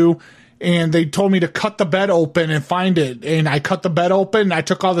for you. And they told me to cut the bed open and find it. And I cut the bed open and I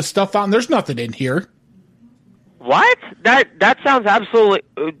took all the stuff out and there's nothing in here. What? That sounds absolutely...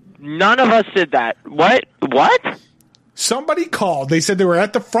 none of us did that. What? Somebody called. They said they were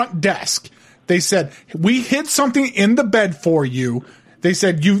at the front desk. They said, we hid something in the bed for you. They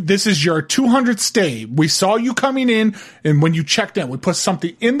said, this is your 200th stay. We saw you coming in, and when you checked in, we put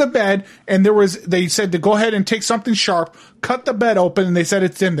something in the bed, and they said to go ahead and take something sharp, cut the bed open, and they said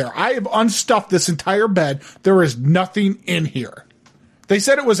it's in there. I have unstuffed this entire bed. There is nothing in here. They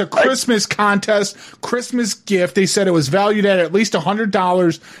said it was a Christmas contest, Christmas gift. They said it was valued at least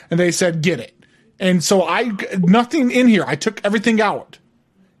 $100, and they said, get it. And so nothing in here. I took everything out.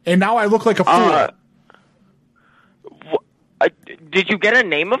 And now I look like a fool. Did you get a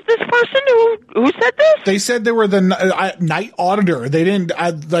name of this person who said this? They said they were the night auditor. They didn't,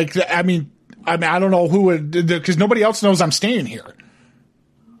 I don't know who would, because nobody else knows I'm staying here.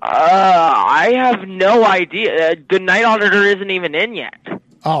 I have no idea. The night auditor isn't even in yet.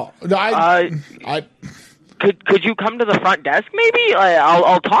 Oh, Could you come to the front desk maybe?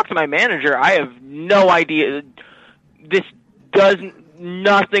 I'll talk to my manager. I have no idea.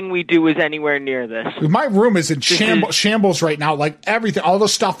 Nothing we do is anywhere near this. My room is in shambles right now. Like everything, all the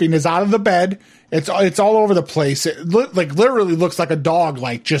stuffing is out of the bed. It's all over the place. It literally looks like a dog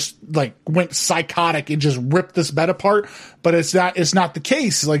just went psychotic and just ripped this bed apart. But it's not the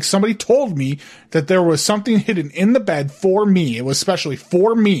case. Like somebody told me that there was something hidden in the bed for me. It was specially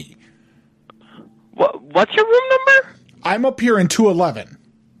for me. What's your room number? I'm up here in 211.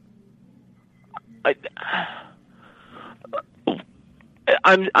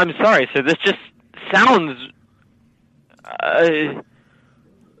 I'm sorry, sir. This just sounds.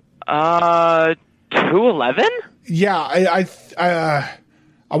 211? Yeah, I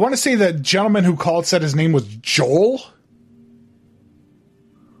want to say the gentleman who called said his name was Joel.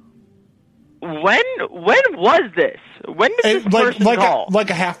 When was this? When did this person call? Like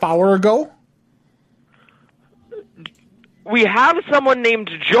a half hour ago? We have someone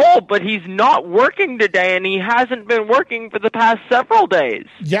named Joel, but he's not working today, and he hasn't been working for the past several days.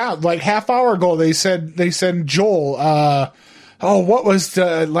 Yeah, like half hour ago they said Joel. What was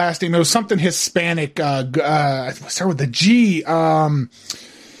the last name? It was something Hispanic. Start with the G.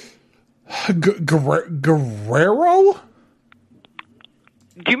 Guerrero.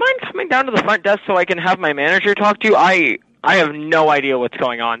 Do you mind coming down to the front desk so I can have my manager talk to you? I have no idea what's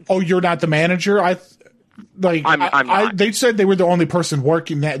going on. Oh, you're not the manager? I'm not. They said they were the only person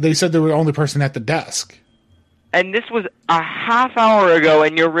working. They said they were the only person at the desk. And this was a half hour ago,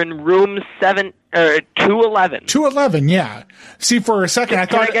 and you're in room 211. 211, yeah. See, for a second, I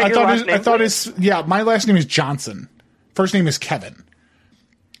thought my last name is Johnson. First name is Kevin.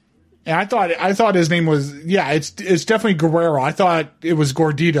 And I thought his name was, it's definitely Guerrero. I thought it was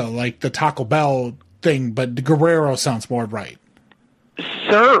Gordita, like the Taco Bell thing, but Guerrero sounds more right.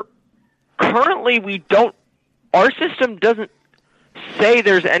 Sir, currently our system doesn't say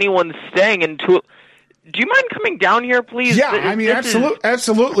there's anyone staying in Do you mind coming down here, please? Yeah, I mean,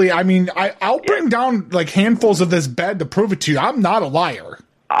 absolutely. I mean, I'll bring down like handfuls of this bed to prove it to you. I'm not a liar.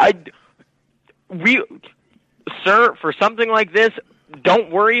 Sir, for something like this, don't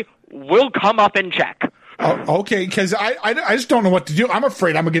worry. We'll come up and check. Oh, okay, because I just don't know what to do. I'm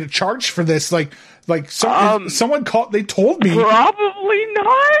afraid I'm gonna get charged for this. Someone called. They told me probably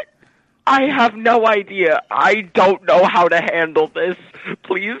not. I have no idea. I don't know how to handle this.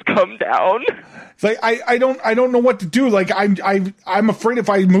 Please come down. Like I don't know what to do. Like I'm afraid if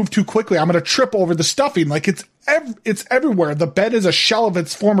I move too quickly, I'm gonna trip over the stuffing. Like it's everywhere. The bed is a shell of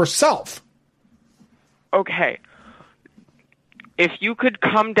its former self. Okay. If you could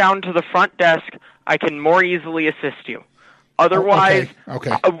come down to the front desk, I can more easily assist you. Otherwise,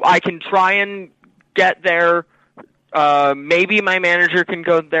 okay. I can try and get there. Maybe my manager can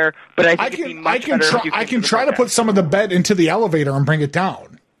go there, but I think it'd be much better if you I can try to put some of the bed into the elevator and bring it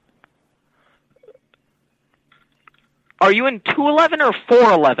down. Are you in 211 or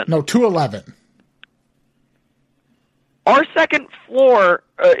 411? No, 211. Our second floor,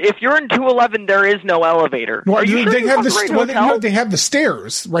 if you're in 211, there is no elevator. Well, Are you sure they you have want the right hotel? they have the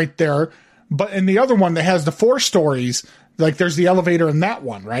stairs right there, but in the other one that has the 4 stories, like there's the elevator in that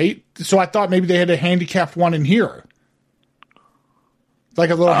one, right? So I thought maybe they had a handicapped one in here. Like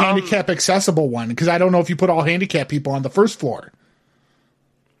a little handicap accessible one, because I don't know if you put all handicapped people on the first floor.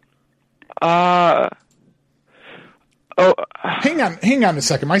 Hang on a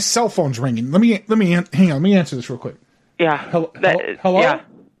second. My cell phone's ringing. Let me hang on. Let me answer this real quick. Yeah. Hello? Yeah.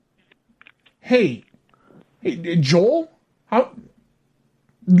 Hey, Joel?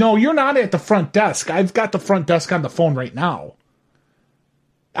 No, you're not at the front desk. I've got the front desk on the phone right now.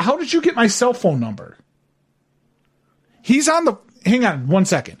 How did you get my cell phone number? Hang on 1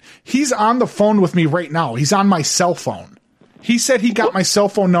 second. He's on the phone with me right now. He's on my cell phone. He said he got my cell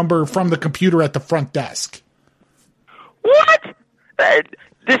phone number from the computer at the front desk. What?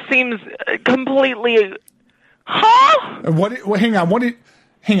 This seems completely... Huh? Hang on. Hang on. What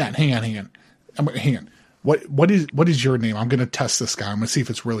is your name? I'm going to test this guy. I'm going to see if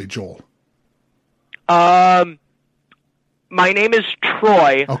it's really Joel. My name is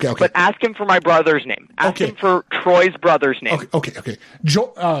Troy. Okay. But ask him for my brother's name. Ask him for Troy's brother's name. Okay.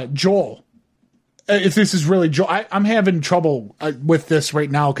 Joel. If this is really Joel, I'm having trouble with this right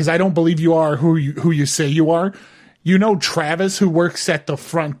now because I don't believe you are who you say you are. You know Travis, who works at the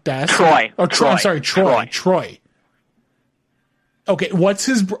front desk. Troy. Oh, Troy. I'm sorry, Troy. Okay, what's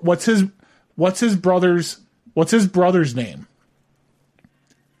his brother's name?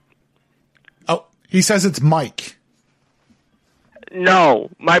 Oh, he says it's Mike. No,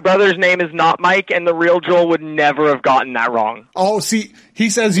 my brother's name is not Mike, and the real Joel would never have gotten that wrong. Oh, see,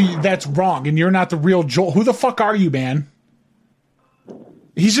 he says that's wrong, and you're not the real Joel. Who the fuck are you, man?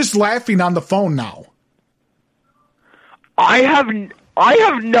 He's just laughing on the phone now. I have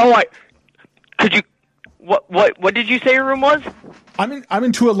no idea. Could you? What did you say your room was? I'm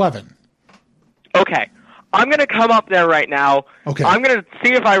in 211. Okay, I'm gonna come up there right now. Okay, I'm gonna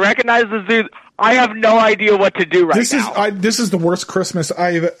see if I recognize this dude. I have no idea what to do now. This is the worst Christmas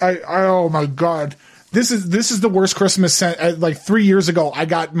oh my God. This is the worst Christmas like 3 years ago. I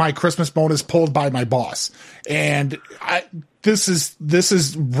got my Christmas bonus pulled by my boss, and this is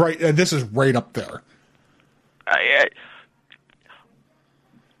right up there.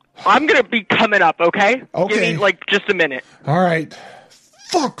 I'm gonna be coming up. Okay. Okay. Give me just a minute. All right.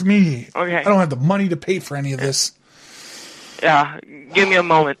 fuck me. Okay. I don't have the money to pay for any of this. Yeah, give me a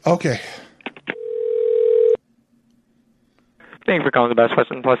moment. Okay. Thank you for calling the Best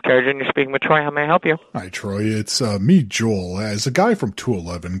Western Plus Carriage, and you're speaking with Troy. How may I help you? Hi, Troy. It's me, Joel. Has a guy from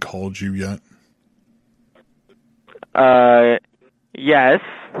 211 called you yet? Yes.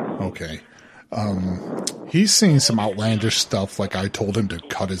 Okay. He's saying some outlandish stuff, like I told him to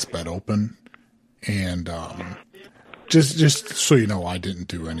cut his bed open, and just so you know, I didn't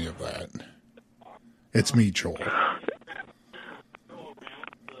do any of that. It's me, Joel.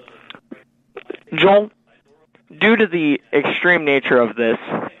 Joel, due to the extreme nature of this,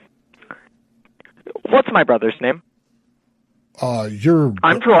 what's my brother's name?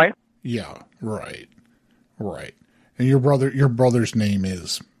 I'm Troy. Yeah, right. And your brother's name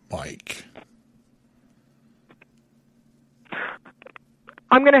is Mike.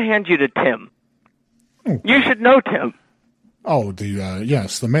 I'm going to hand you to Tim. Oh. You should know Tim. Oh,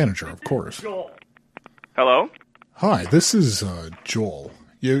 yes, the manager, of course. Hello? Hi, this is Joel.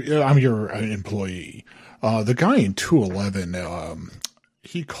 I'm your employee. The guy in 211,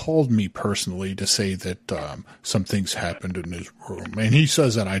 he called me personally to say that some things happened in his room, and he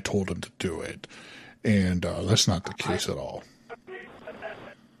says that I told him to do it, and that's not the case at all.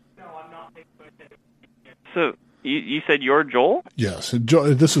 So, you said you're Joel? Yes,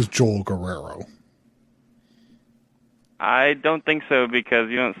 this is Joel Guerrero. I don't think so, because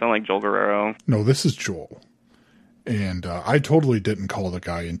you don't sound like Joel Guerrero. No, this is Joel. And I totally didn't call the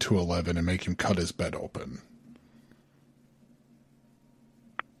guy in 211 and make him cut his bed open.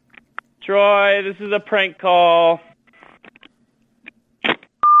 Troy, this is a prank call.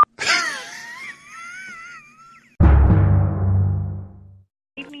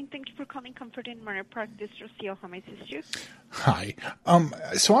 Evening, thank you for calling Comfort Inn Manor Park. This is Rocio. How may I assist you? Hi.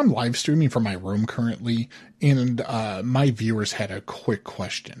 So I'm live streaming from my room currently, and my viewers had a quick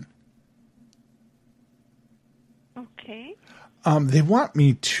question. Okay. They want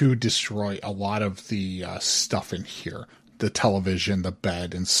me to destroy a lot of the stuff in here, the television, the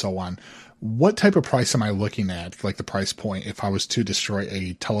bed, and so on. What type of price am I looking at, like the price point, if I was to destroy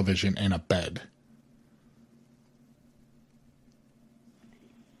a television and a bed?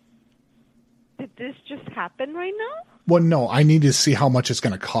 Did this just happen right now? Well, no, I need to see how much it's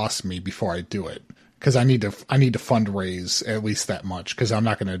going to cost me before I do it, because I need to fundraise at least that much, because I'm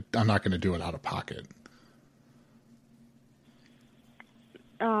not going to do it out of pocket.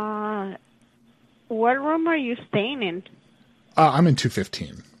 What room are you staying in? I'm in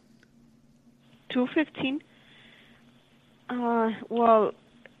 215. 215? Well,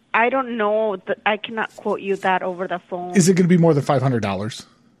 I don't know. I cannot quote you that over the phone. Is it going to be more than $500?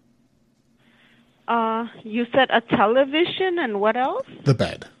 You said a television and what else? The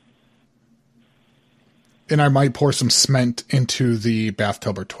bed. And I might pour some cement into the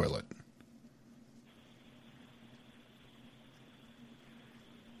bathtub or toilet.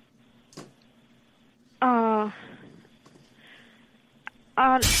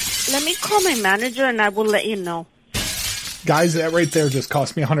 Let me call my manager and I will let you know. Guys, that right there just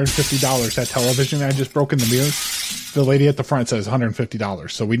cost me $150. That television I just broke in the mirror. The lady at the front says $150.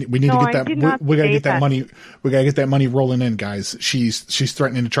 So we need to get that. We gotta get that money. We gotta get that money rolling in, guys. She's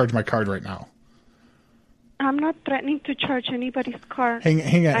threatening to charge my card right now. I'm not threatening to charge anybody's card. Hang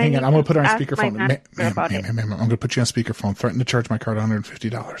on. I'm gonna put her on speakerphone. I'm gonna put you on speakerphone. Threaten to charge my card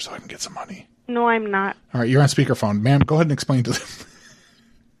 $150 so I can get some money. No, I'm not. All right, you're on speakerphone, ma'am. Go ahead and explain to them.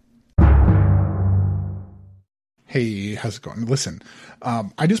 Hey, how's it going? Listen,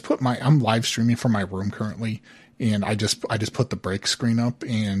 I'm live streaming from my room currently, and I just put the break screen up,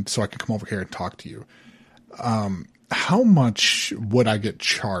 and so I can come over here and talk to you. How much would I get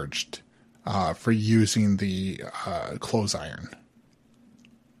charged for using the clothes iron?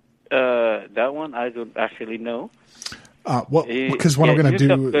 That one I don't actually know. Because what I'm going to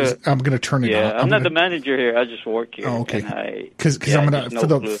do is I'm going to turn it on. I'm not the manager here. I just work here. Oh, okay. Because I'm going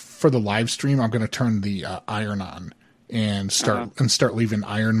to for the live stream, I'm going to turn the iron on and start leaving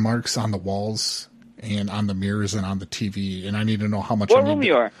iron marks on the walls and on the mirrors and on the TV. And I need to know how much. What room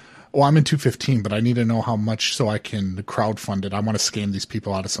you are? Well, I'm in 215, but I need to know how much so I can crowdfund it. I want to scam these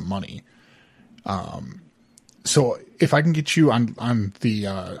people out of some money. So if I can get you on the,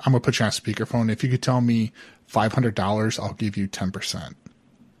 I'm going to put you on speakerphone. If you could tell me $500, I'll give you 10%.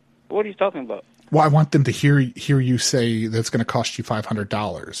 What are you talking about? Well, I want them to hear you say that's going to cost you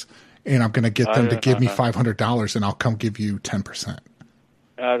 $500, and I'm going to get them to give me $500, and I'll come give you 10%.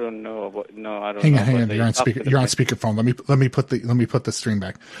 I don't know. I don't. Hang on. You're on speaker. You're on speakerphone. Let me put the stream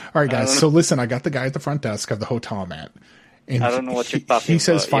back. All right, guys. So listen, I got the guy at the front desk of the hotel I'm at. And I don't know what you're talking about. He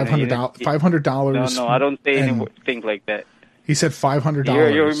says $500. $500. No, I don't say anything like that. He said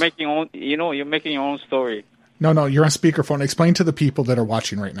 $500. You're making you're making your own story. No, you're on speakerphone. Explain to the people that are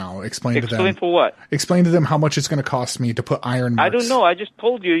watching right now. Explain to them. Explain for what? Explain to them how much it's going to cost me to put iron marks. I don't know. I just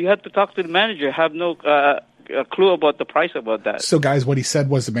told you. You have to talk to the manager. I have no clue about the price about that. So, guys, what he said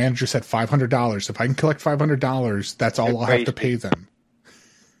was the manager said $500. If I can collect $500, that's all I'll have to pay them.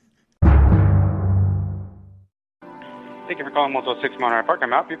 Thank you for calling Motel 6 Monterey Park.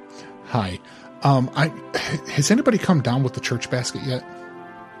 I'm help you. Hi. Has anybody come down with the church basket yet?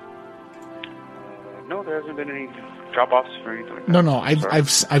 No, there hasn't been any drop-offs or anything like that. No.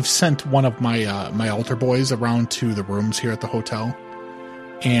 I've sent one of my my altar boys around to the rooms here at the hotel,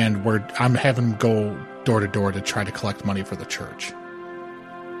 and I'm having them go door to door to try to collect money for the church.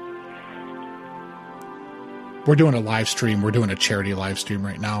 We're doing a live stream. We're doing a charity live stream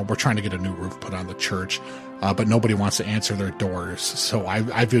right now. We're trying to get a new roof put on the church, but nobody wants to answer their doors. So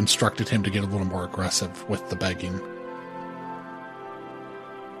I've instructed him to get a little more aggressive with the begging.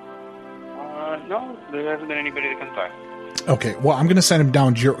 No, there hasn't been anybody that comes by. Okay, well, I'm going to send him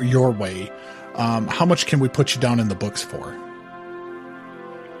down your way. How much can we put you down in the books for?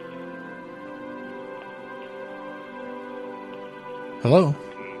 Hello?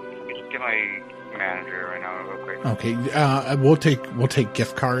 Let me just get my manager right now real quick. Okay, we'll take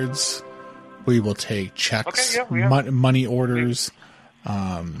gift cards. We will take checks, Okay, yeah, money orders.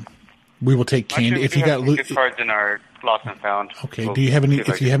 We will take candy. If you got gift cards in our lost and found. Okay. Do you have any?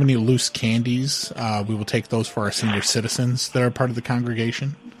 If you have any loose candies, we will take those for our senior citizens that are part of the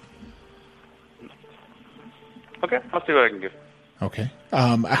congregation. Okay, I'll see what I can do. Okay.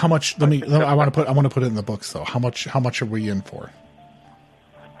 How much? I want to put it in the books though. How much are we in for?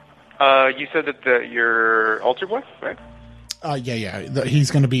 You said that your altar boy, right? Yeah. He's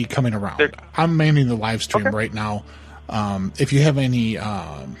going to be coming around. I'm manning the live stream right now. If you have any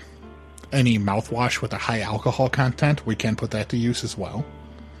mouthwash with a high alcohol content, we can put that to use as well.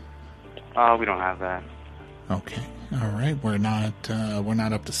 We don't have that. Okay. All right. We're not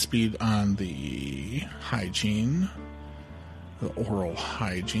up to speed on the hygiene, the oral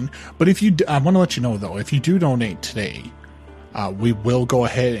hygiene. But I want to let you know though, if you do donate today, we will go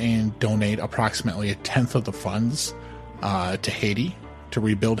ahead and donate approximately 1/10 of the funds to Haiti to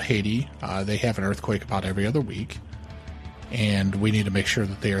rebuild Haiti. They have an earthquake about every other week. And we need to make sure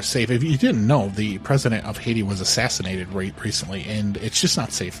that they are safe. If you didn't know, the president of Haiti was assassinated recently, and it's just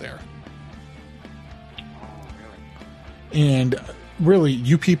not safe there. And really,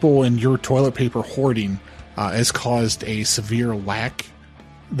 you people and your toilet paper hoarding has caused a severe lack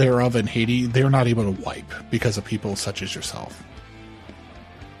thereof in Haiti. They're not able to wipe because of people such as yourself.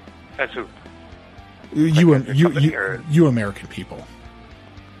 That's who? You American people.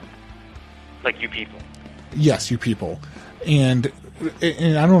 Like you people. Yes, you people. And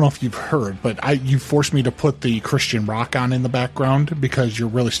I don't know if you've heard, but you forced me to put the Christian rock on in the background because you're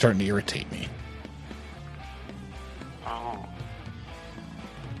really starting to irritate me. Oh.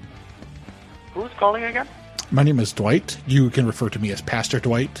 Who's calling again? My name is Dwight. You can refer to me as Pastor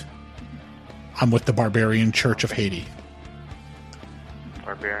Dwight. I'm with the Barbarian Church of Haiti.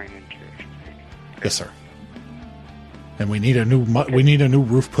 Barbarian Church of Haiti. Yes, sir. And we need a new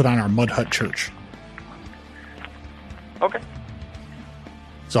roof put on our mud hut church. Okay.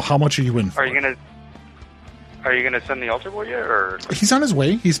 So how much are you in for? Are you gonna send the altar boy yet, or? He's on his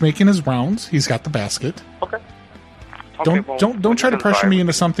way. He's making his rounds. He's got the basket. Okay. Don't try to pressure me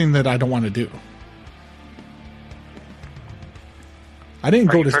into something that I don't want to do. I didn't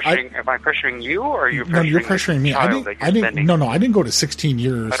go to. Am I pressuring you, or are you? No, you're pressuring me. I didn't go to 16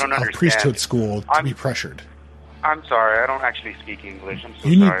 years of priesthood school to be pressured. I'm sorry. I don't actually speak English. I'm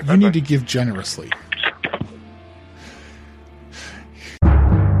so sorry. You need to give generously.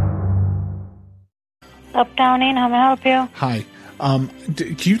 Uptown Inn, how may I help you? Hi.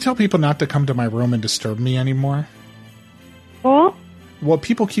 Can you tell people not to come to my room and disturb me anymore? Who? Well,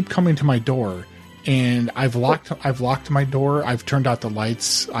 people keep coming to my door, and I've locked my door. I've turned out the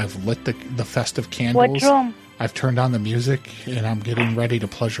lights. I've lit the festive candles. What room? I've turned on the music, and I'm getting ready to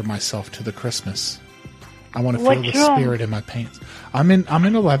pleasure myself to the Christmas. I want to feel the spirit in my pants. I'm in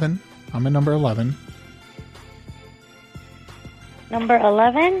 11. I'm in number 11. Number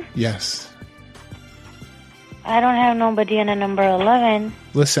 11? Yes. I don't have nobody in a number 11.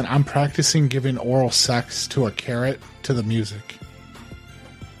 Listen, I'm practicing giving oral sex to a carrot to the music.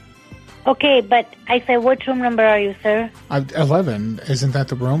 Okay, but I said, what room number are you, sir? 11. Isn't that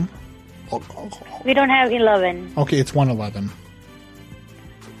the room? We don't have 11. Okay, it's 111.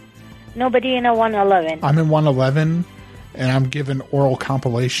 Nobody in a 111. I'm in 111, and I'm giving oral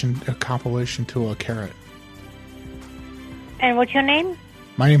compilation to a carrot. And what's your name?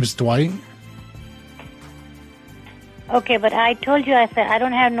 My name is Dwight. Okay, but I told you, I said I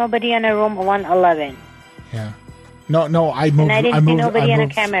don't have nobody in a room 111. Yeah. No, I moved. And I didn't see nobody in a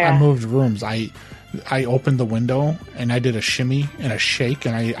camera. I moved rooms. I opened the window and I did a shimmy and a shake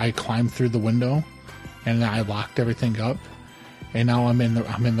and I climbed through the window and I locked everything up. And now I'm in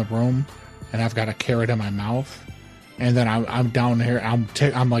the room and I've got a carrot in my mouth. And then I'm down here.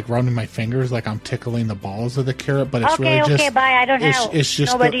 I'm like running my fingers like I'm tickling the balls of the carrot, but it's really just. Okay, bye. I don't have it's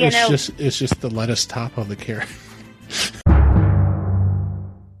just nobody in a. It's just the lettuce top of the carrot.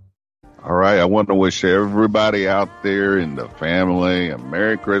 All right, I want to wish everybody out there in the family a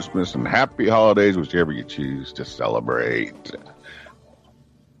Merry Christmas and Happy Holidays, whichever you choose to celebrate.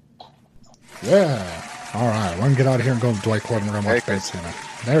 Yeah. All right, we're going to get out of here and go to Dwight Gordon room. Merry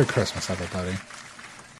Christmas, everybody.